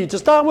good deeds.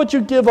 It's not what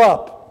you give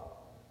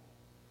up.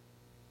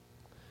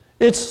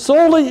 It's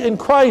solely in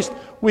Christ.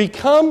 We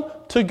come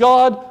to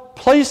God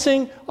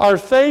placing our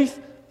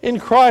faith in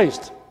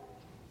Christ.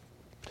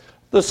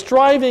 The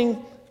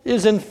striving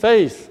is in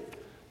faith.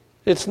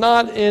 It's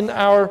not in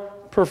our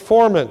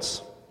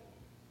performance.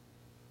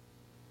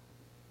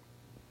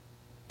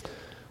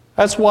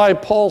 That's why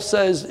Paul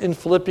says in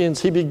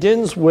Philippians, he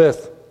begins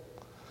with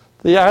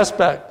the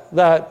aspect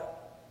that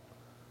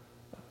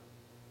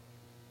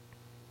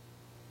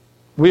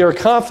we are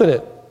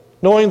confident,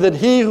 knowing that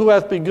he who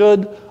hath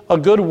begun a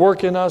good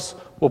work in us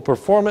will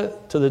perform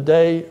it to the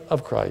day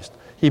of Christ.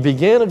 He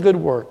began a good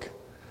work.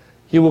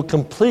 He will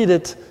complete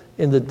it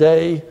in the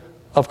day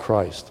of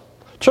Christ.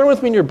 Turn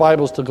with me in your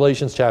Bibles to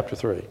Galatians chapter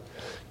 3.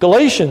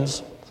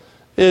 Galatians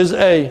is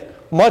a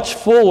much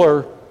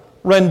fuller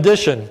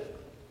rendition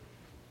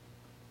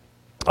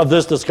of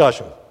this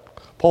discussion.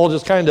 Paul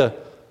just kind of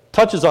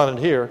touches on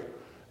it here.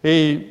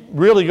 He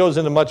really goes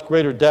into much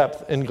greater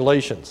depth in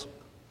Galatians.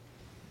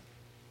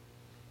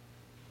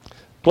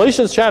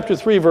 Galatians chapter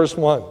 3, verse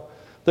 1.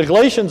 The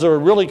Galatians are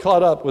really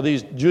caught up with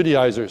these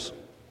Judaizers.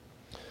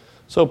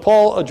 So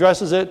Paul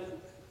addresses it.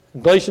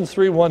 In Galatians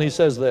 3:1, he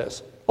says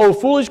this, O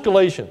foolish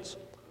Galatians,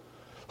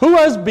 who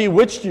has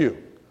bewitched you?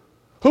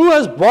 Who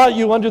has brought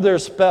you under their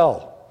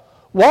spell?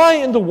 Why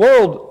in the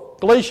world,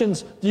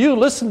 Galatians, do you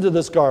listen to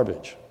this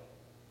garbage?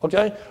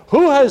 Okay?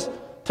 Who has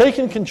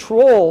taken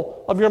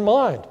control of your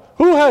mind?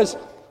 Who has,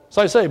 as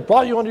I say,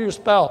 brought you under your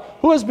spell?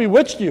 Who has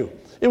bewitched you?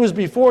 It was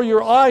before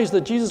your eyes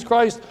that Jesus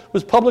Christ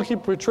was publicly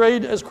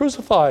portrayed as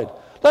crucified.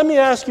 Let me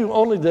ask you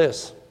only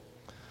this.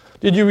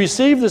 Did you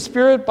receive the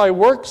Spirit by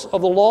works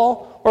of the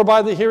law or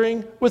by the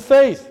hearing with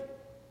faith?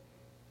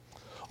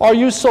 Are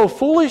you so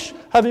foolish,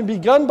 having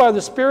begun by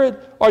the Spirit,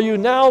 are you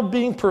now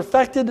being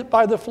perfected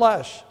by the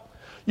flesh?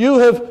 You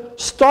have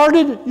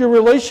started your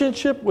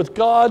relationship with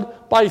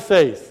God by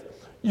faith.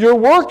 Your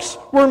works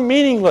were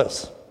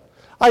meaningless.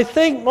 I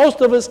think most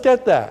of us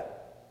get that.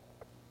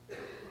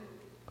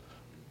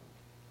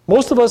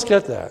 Most of us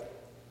get that.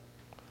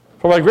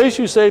 For by grace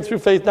you saved through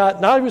faith,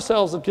 not of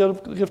yourselves, a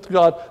gift of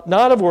God,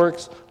 not of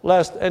works,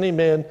 lest any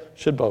man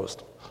should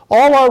boast.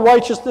 All our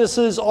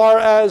righteousnesses are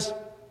as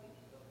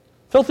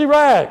filthy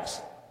rags.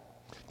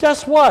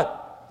 Guess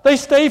what? They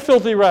stay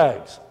filthy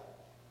rags.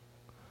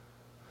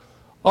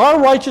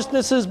 Our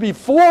righteousness is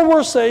before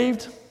we're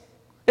saved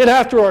and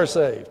after we're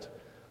saved.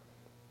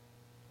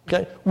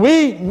 Okay?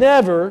 We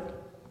never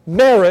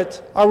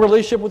merit our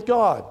relationship with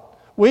God.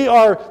 We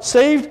are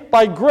saved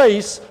by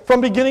grace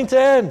from beginning to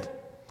end.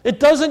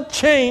 It doesn't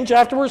change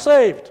after we're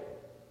saved.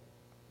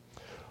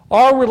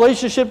 Our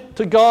relationship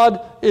to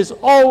God is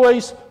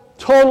always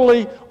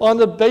totally on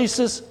the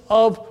basis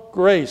of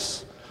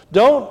grace.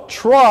 Don't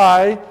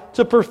try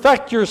to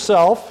perfect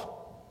yourself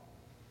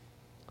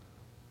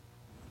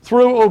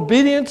through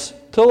obedience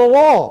to the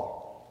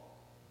law.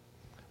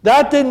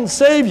 That didn't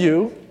save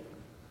you,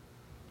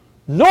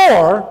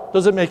 nor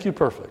does it make you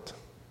perfect.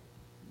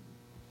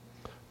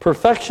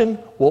 Perfection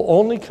will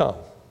only come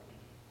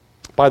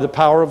by the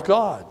power of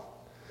God.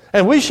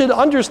 And we should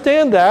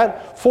understand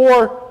that,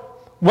 for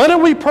when are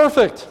we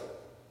perfect?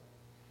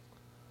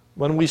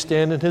 When we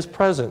stand in his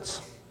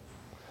presence.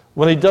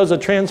 When he does a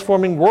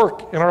transforming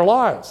work in our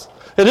lives.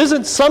 It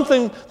isn't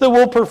something that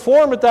we'll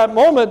perform at that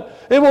moment.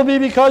 It will be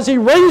because he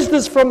raised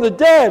us from the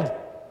dead.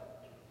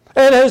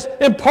 and has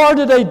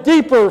imparted a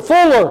deeper,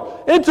 fuller,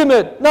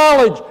 intimate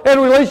knowledge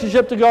and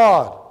relationship to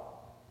God.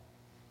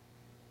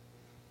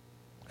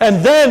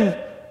 And then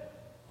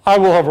I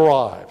will have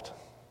arrived,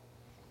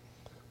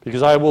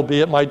 because I will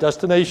be at my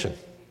destination,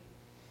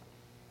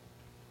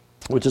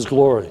 which is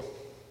glory.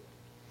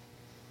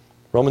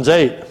 Romans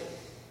 8,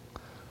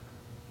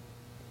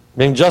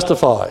 being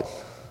justified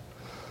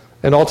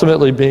and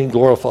ultimately being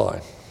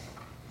glorified.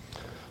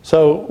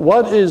 So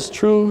what is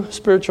true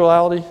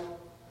spirituality?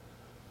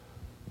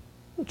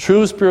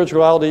 True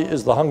spirituality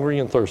is the hungry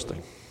and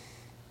thirsting.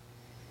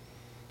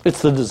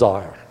 It's the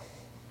desire.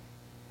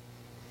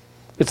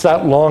 It's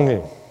that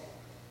longing.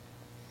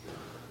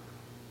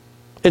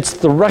 It's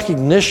the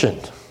recognition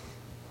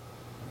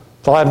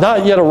that I have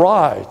not yet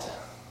arrived,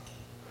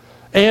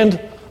 and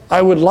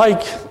I would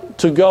like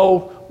to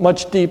go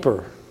much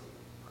deeper,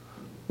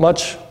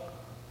 much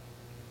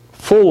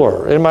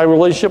fuller in my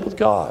relationship with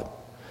God.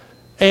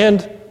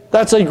 And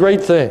that's a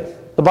great thing.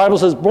 The Bible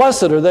says,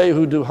 "Blessed are they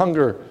who do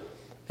hunger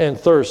and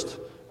thirst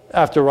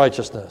after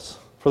righteousness,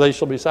 for they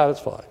shall be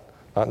satisfied."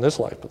 Not in this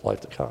life, but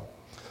life to come.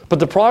 But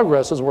the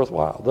progress is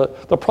worthwhile.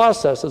 The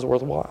process is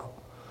worthwhile.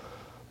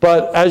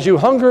 But as you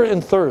hunger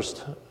and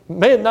thirst,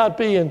 may it not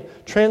be in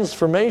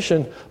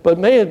transformation, but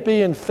may it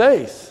be in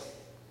faith.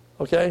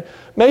 Okay?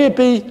 May it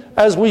be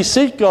as we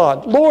seek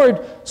God.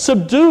 Lord,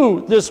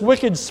 subdue this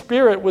wicked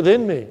spirit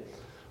within me.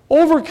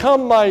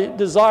 Overcome my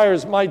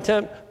desires, my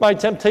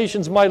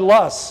temptations, my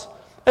lusts.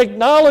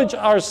 Acknowledge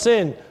our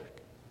sin.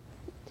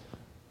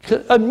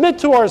 Admit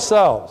to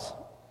ourselves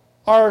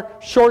our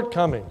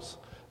shortcomings.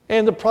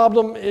 And the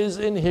problem is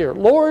in here.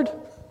 Lord,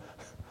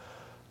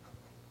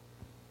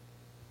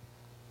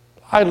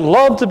 I'd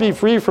love to be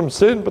free from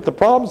sin, but the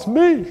problem's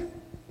me.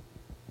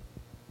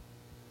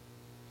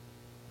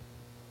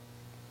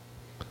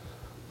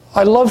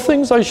 I love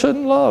things I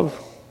shouldn't love.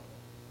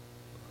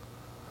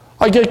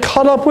 I get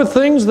caught up with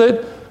things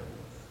that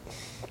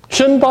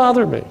shouldn't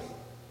bother me.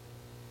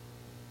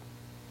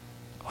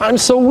 I'm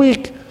so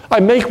weak.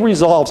 I make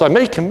resolves. I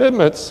make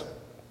commitments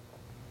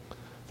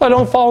that I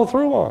don't follow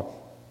through on.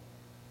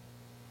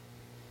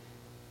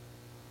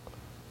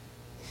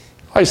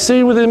 I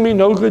see within me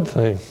no good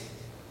thing.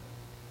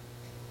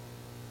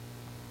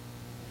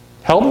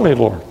 Help me,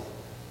 Lord.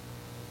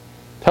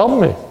 Help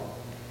me.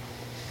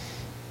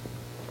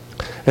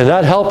 And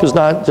that help is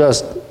not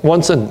just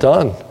once and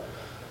done.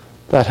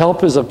 That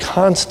help is a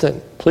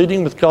constant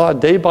pleading with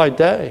God day by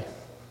day.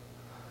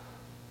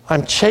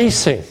 I'm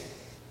chasing.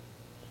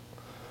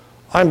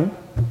 I'm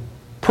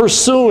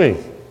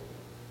pursuing.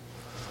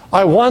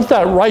 I want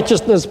that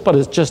righteousness, but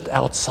it's just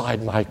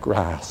outside my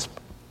grasp.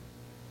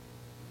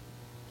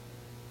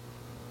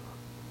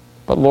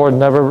 But Lord,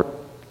 never,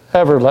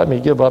 ever let me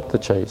give up the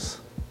chase.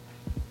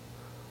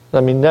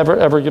 Let me never,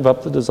 ever give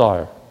up the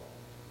desire.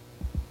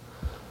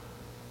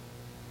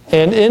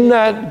 And in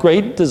that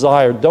great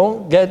desire,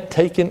 don't get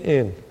taken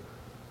in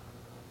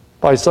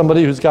by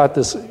somebody who's got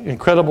this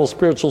incredible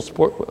spiritual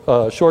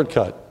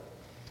shortcut.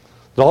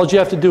 That all you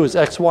have to do is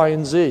X, Y,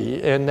 and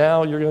Z, and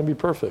now you're going to be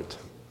perfect.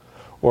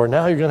 Or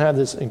now you're going to have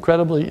this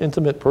incredibly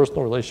intimate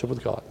personal relationship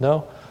with God.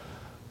 No,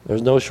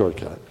 there's no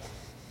shortcut.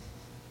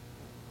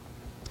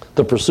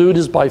 The pursuit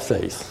is by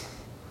faith.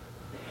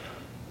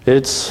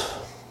 It's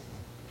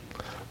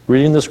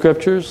reading the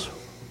scriptures,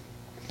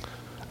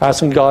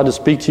 asking God to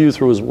speak to you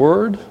through his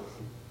word,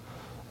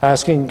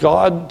 asking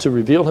God to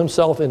reveal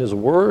himself in his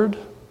word.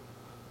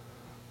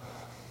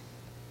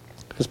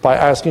 It's by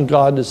asking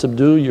God to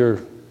subdue your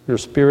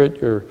spirit,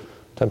 your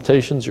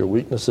temptations, your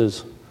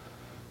weaknesses,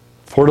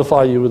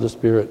 fortify you with the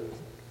Spirit.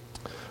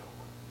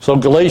 So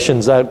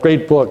Galatians, that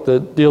great book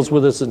that deals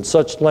with this in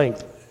such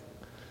length,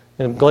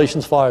 in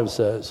Galatians 5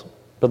 says,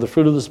 "But the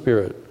fruit of the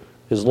Spirit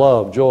is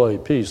love, joy,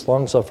 peace,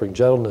 long-suffering,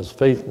 gentleness,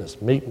 faithfulness,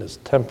 meekness,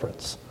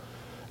 temperance."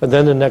 And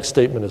then the next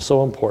statement is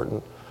so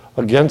important.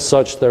 "Against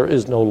such there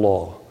is no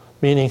law."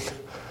 Meaning,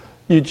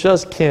 you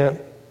just can't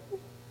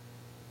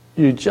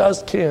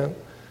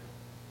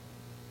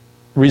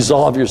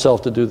resolve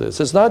yourself to do this.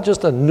 It's not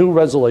just a new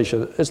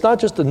resolution. It's not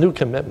just a new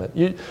commitment.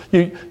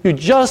 You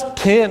just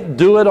can't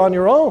do it on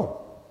your own.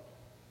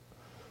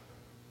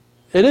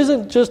 It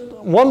isn't just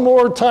one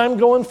more time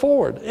going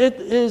forward. It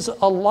is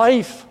a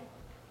life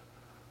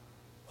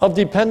of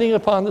depending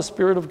upon the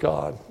Spirit of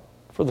God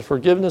for the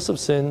forgiveness of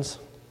sins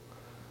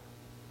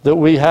that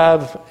we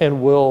have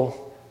and will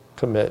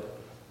commit.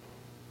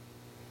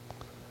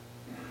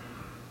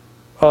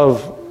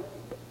 Of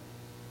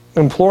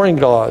imploring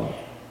God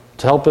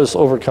to help us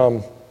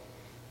overcome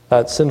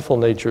that sinful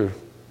nature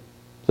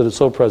that is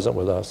so present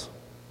with us.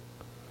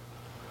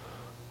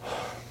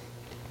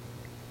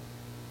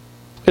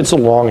 It's a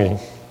longing.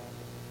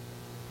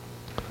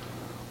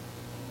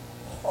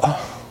 Oh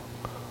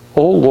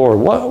Lord,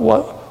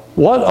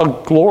 what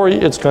a glory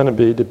it's going to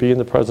be in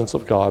the presence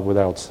of God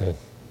without sin.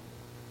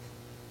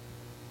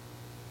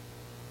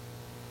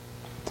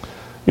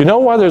 You know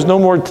why there's no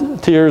more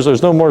tears,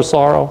 there's no more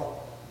sorrow?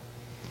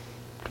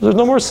 Because there's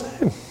no more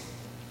sin.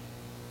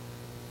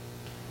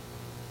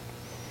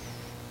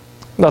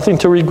 Nothing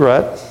to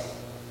regret.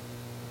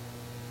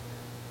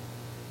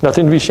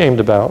 Nothing to be ashamed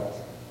about.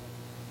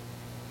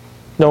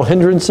 No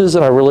hindrances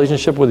in our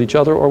relationship with each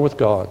other or with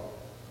God.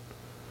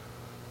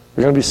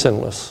 We're going to be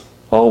sinless.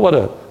 Oh, what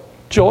a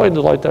joy and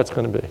delight that's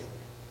going to be.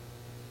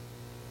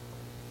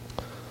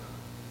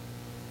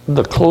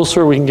 The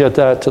closer we can get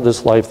that to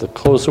this life, the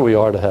closer we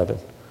are to heaven.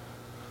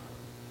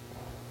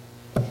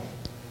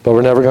 But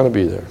we're never going to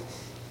be there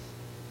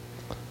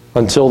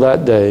until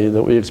that day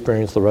that we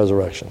experience the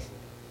resurrection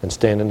and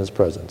stand in His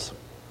presence.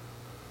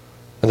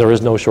 And there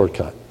is no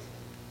shortcut.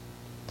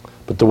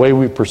 But the way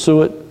we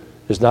pursue it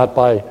is not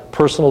by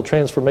personal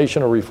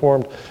transformation or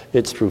reform.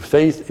 It's through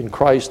faith in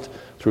Christ,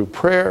 through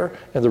prayer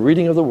and the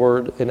reading of the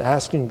Word, and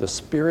asking the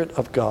Spirit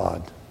of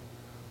God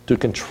to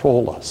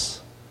control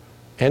us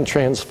and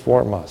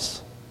transform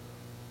us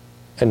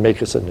and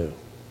make us anew.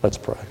 Let's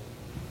pray.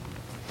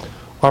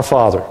 Our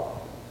Father,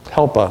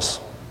 help us.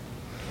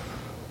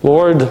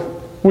 Lord,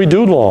 we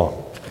do long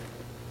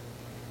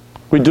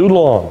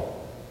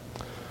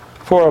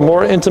for a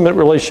more intimate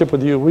relationship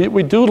with you.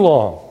 We do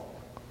long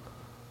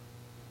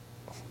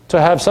to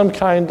have some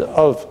kind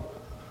of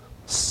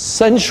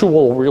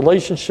sensual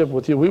relationship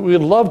with you. We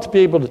would love to be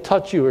able to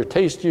touch you or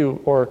taste you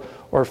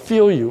or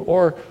feel you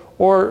or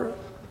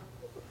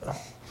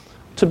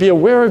to be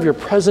aware of your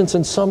presence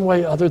in some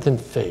way other than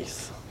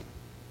faith.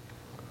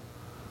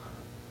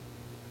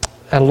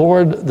 And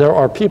Lord, there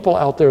are people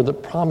out there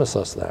that promise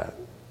us that.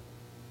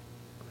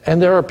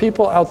 And there are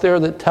people out there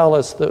that tell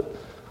us that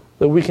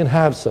we can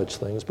have such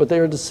things, but they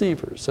are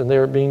deceivers, and they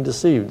are being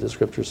deceived, the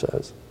Scripture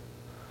says.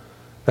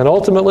 And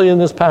ultimately in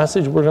this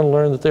passage, we're going to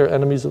learn that they're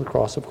enemies of the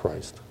cross of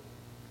Christ.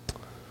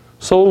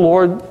 So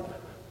Lord,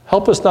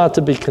 help us not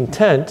to be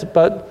content,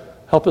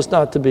 but help us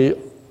not to be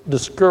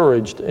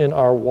discouraged in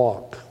our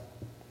walk.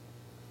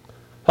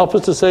 Help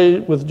us to say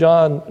with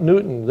John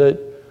Newton that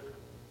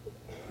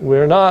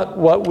we're not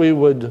what we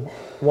would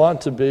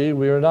want to be,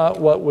 we are not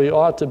what we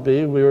ought to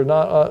be, we are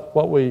not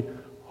what we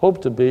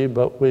hope to be,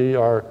 but we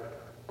are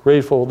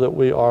grateful that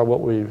we are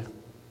what we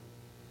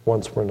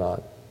once were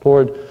not.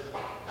 Lord,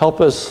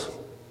 help us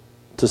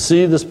to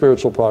see the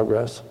spiritual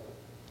progress,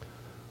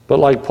 but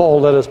like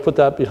Paul, let us put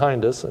that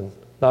behind us and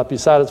not be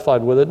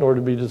satisfied with it, nor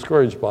to be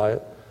discouraged by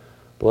it.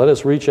 But let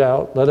us reach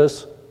out, let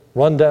us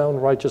run down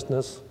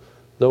righteousness,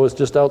 though it's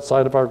just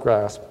outside of our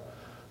grasp.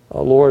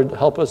 Lord,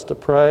 help us to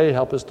pray,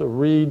 help us to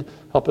read,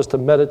 help us to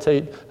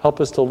meditate, help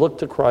us to look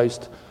to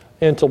Christ,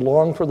 and to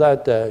long for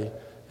that day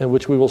in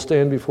which we will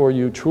stand before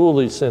you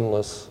truly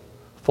sinless,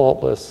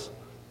 faultless,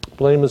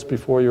 blameless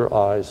before your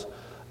eyes,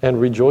 and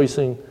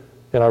rejoicing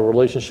in our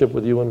relationship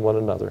with you and one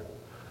another.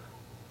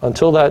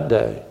 Until that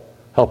day,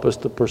 help us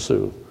to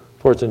pursue.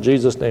 For it's in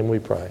Jesus' name we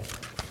pray.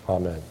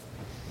 Amen.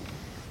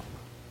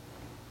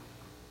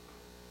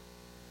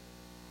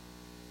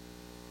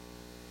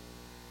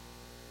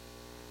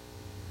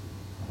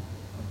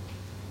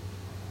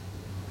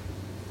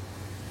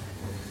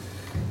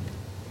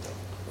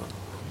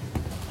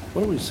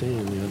 What are we seeing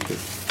in the entry?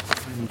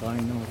 I'm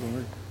thine, O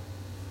Lord.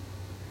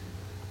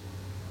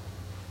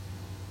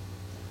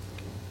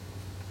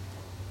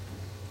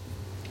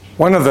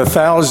 One of the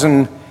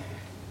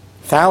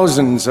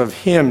thousands of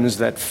hymns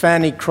that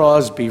Fanny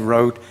Crosby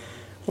wrote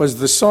was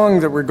the song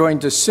that we're going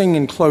to sing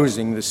in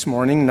closing this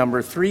morning,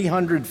 number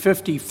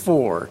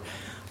 354,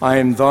 I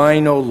Am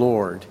Thine, O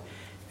Lord.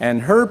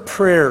 And her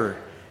prayer,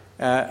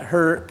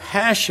 her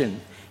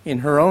passion in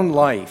her own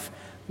life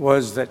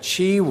was that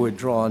she would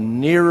draw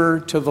nearer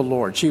to the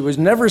Lord. She was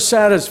never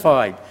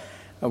satisfied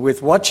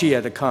with what she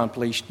had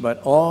accomplished,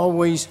 but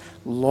always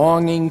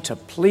longing to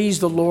please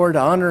the Lord,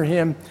 honor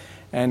Him,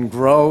 and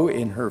grow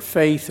in her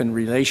faith and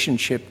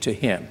relationship to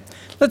Him.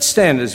 Let's stand as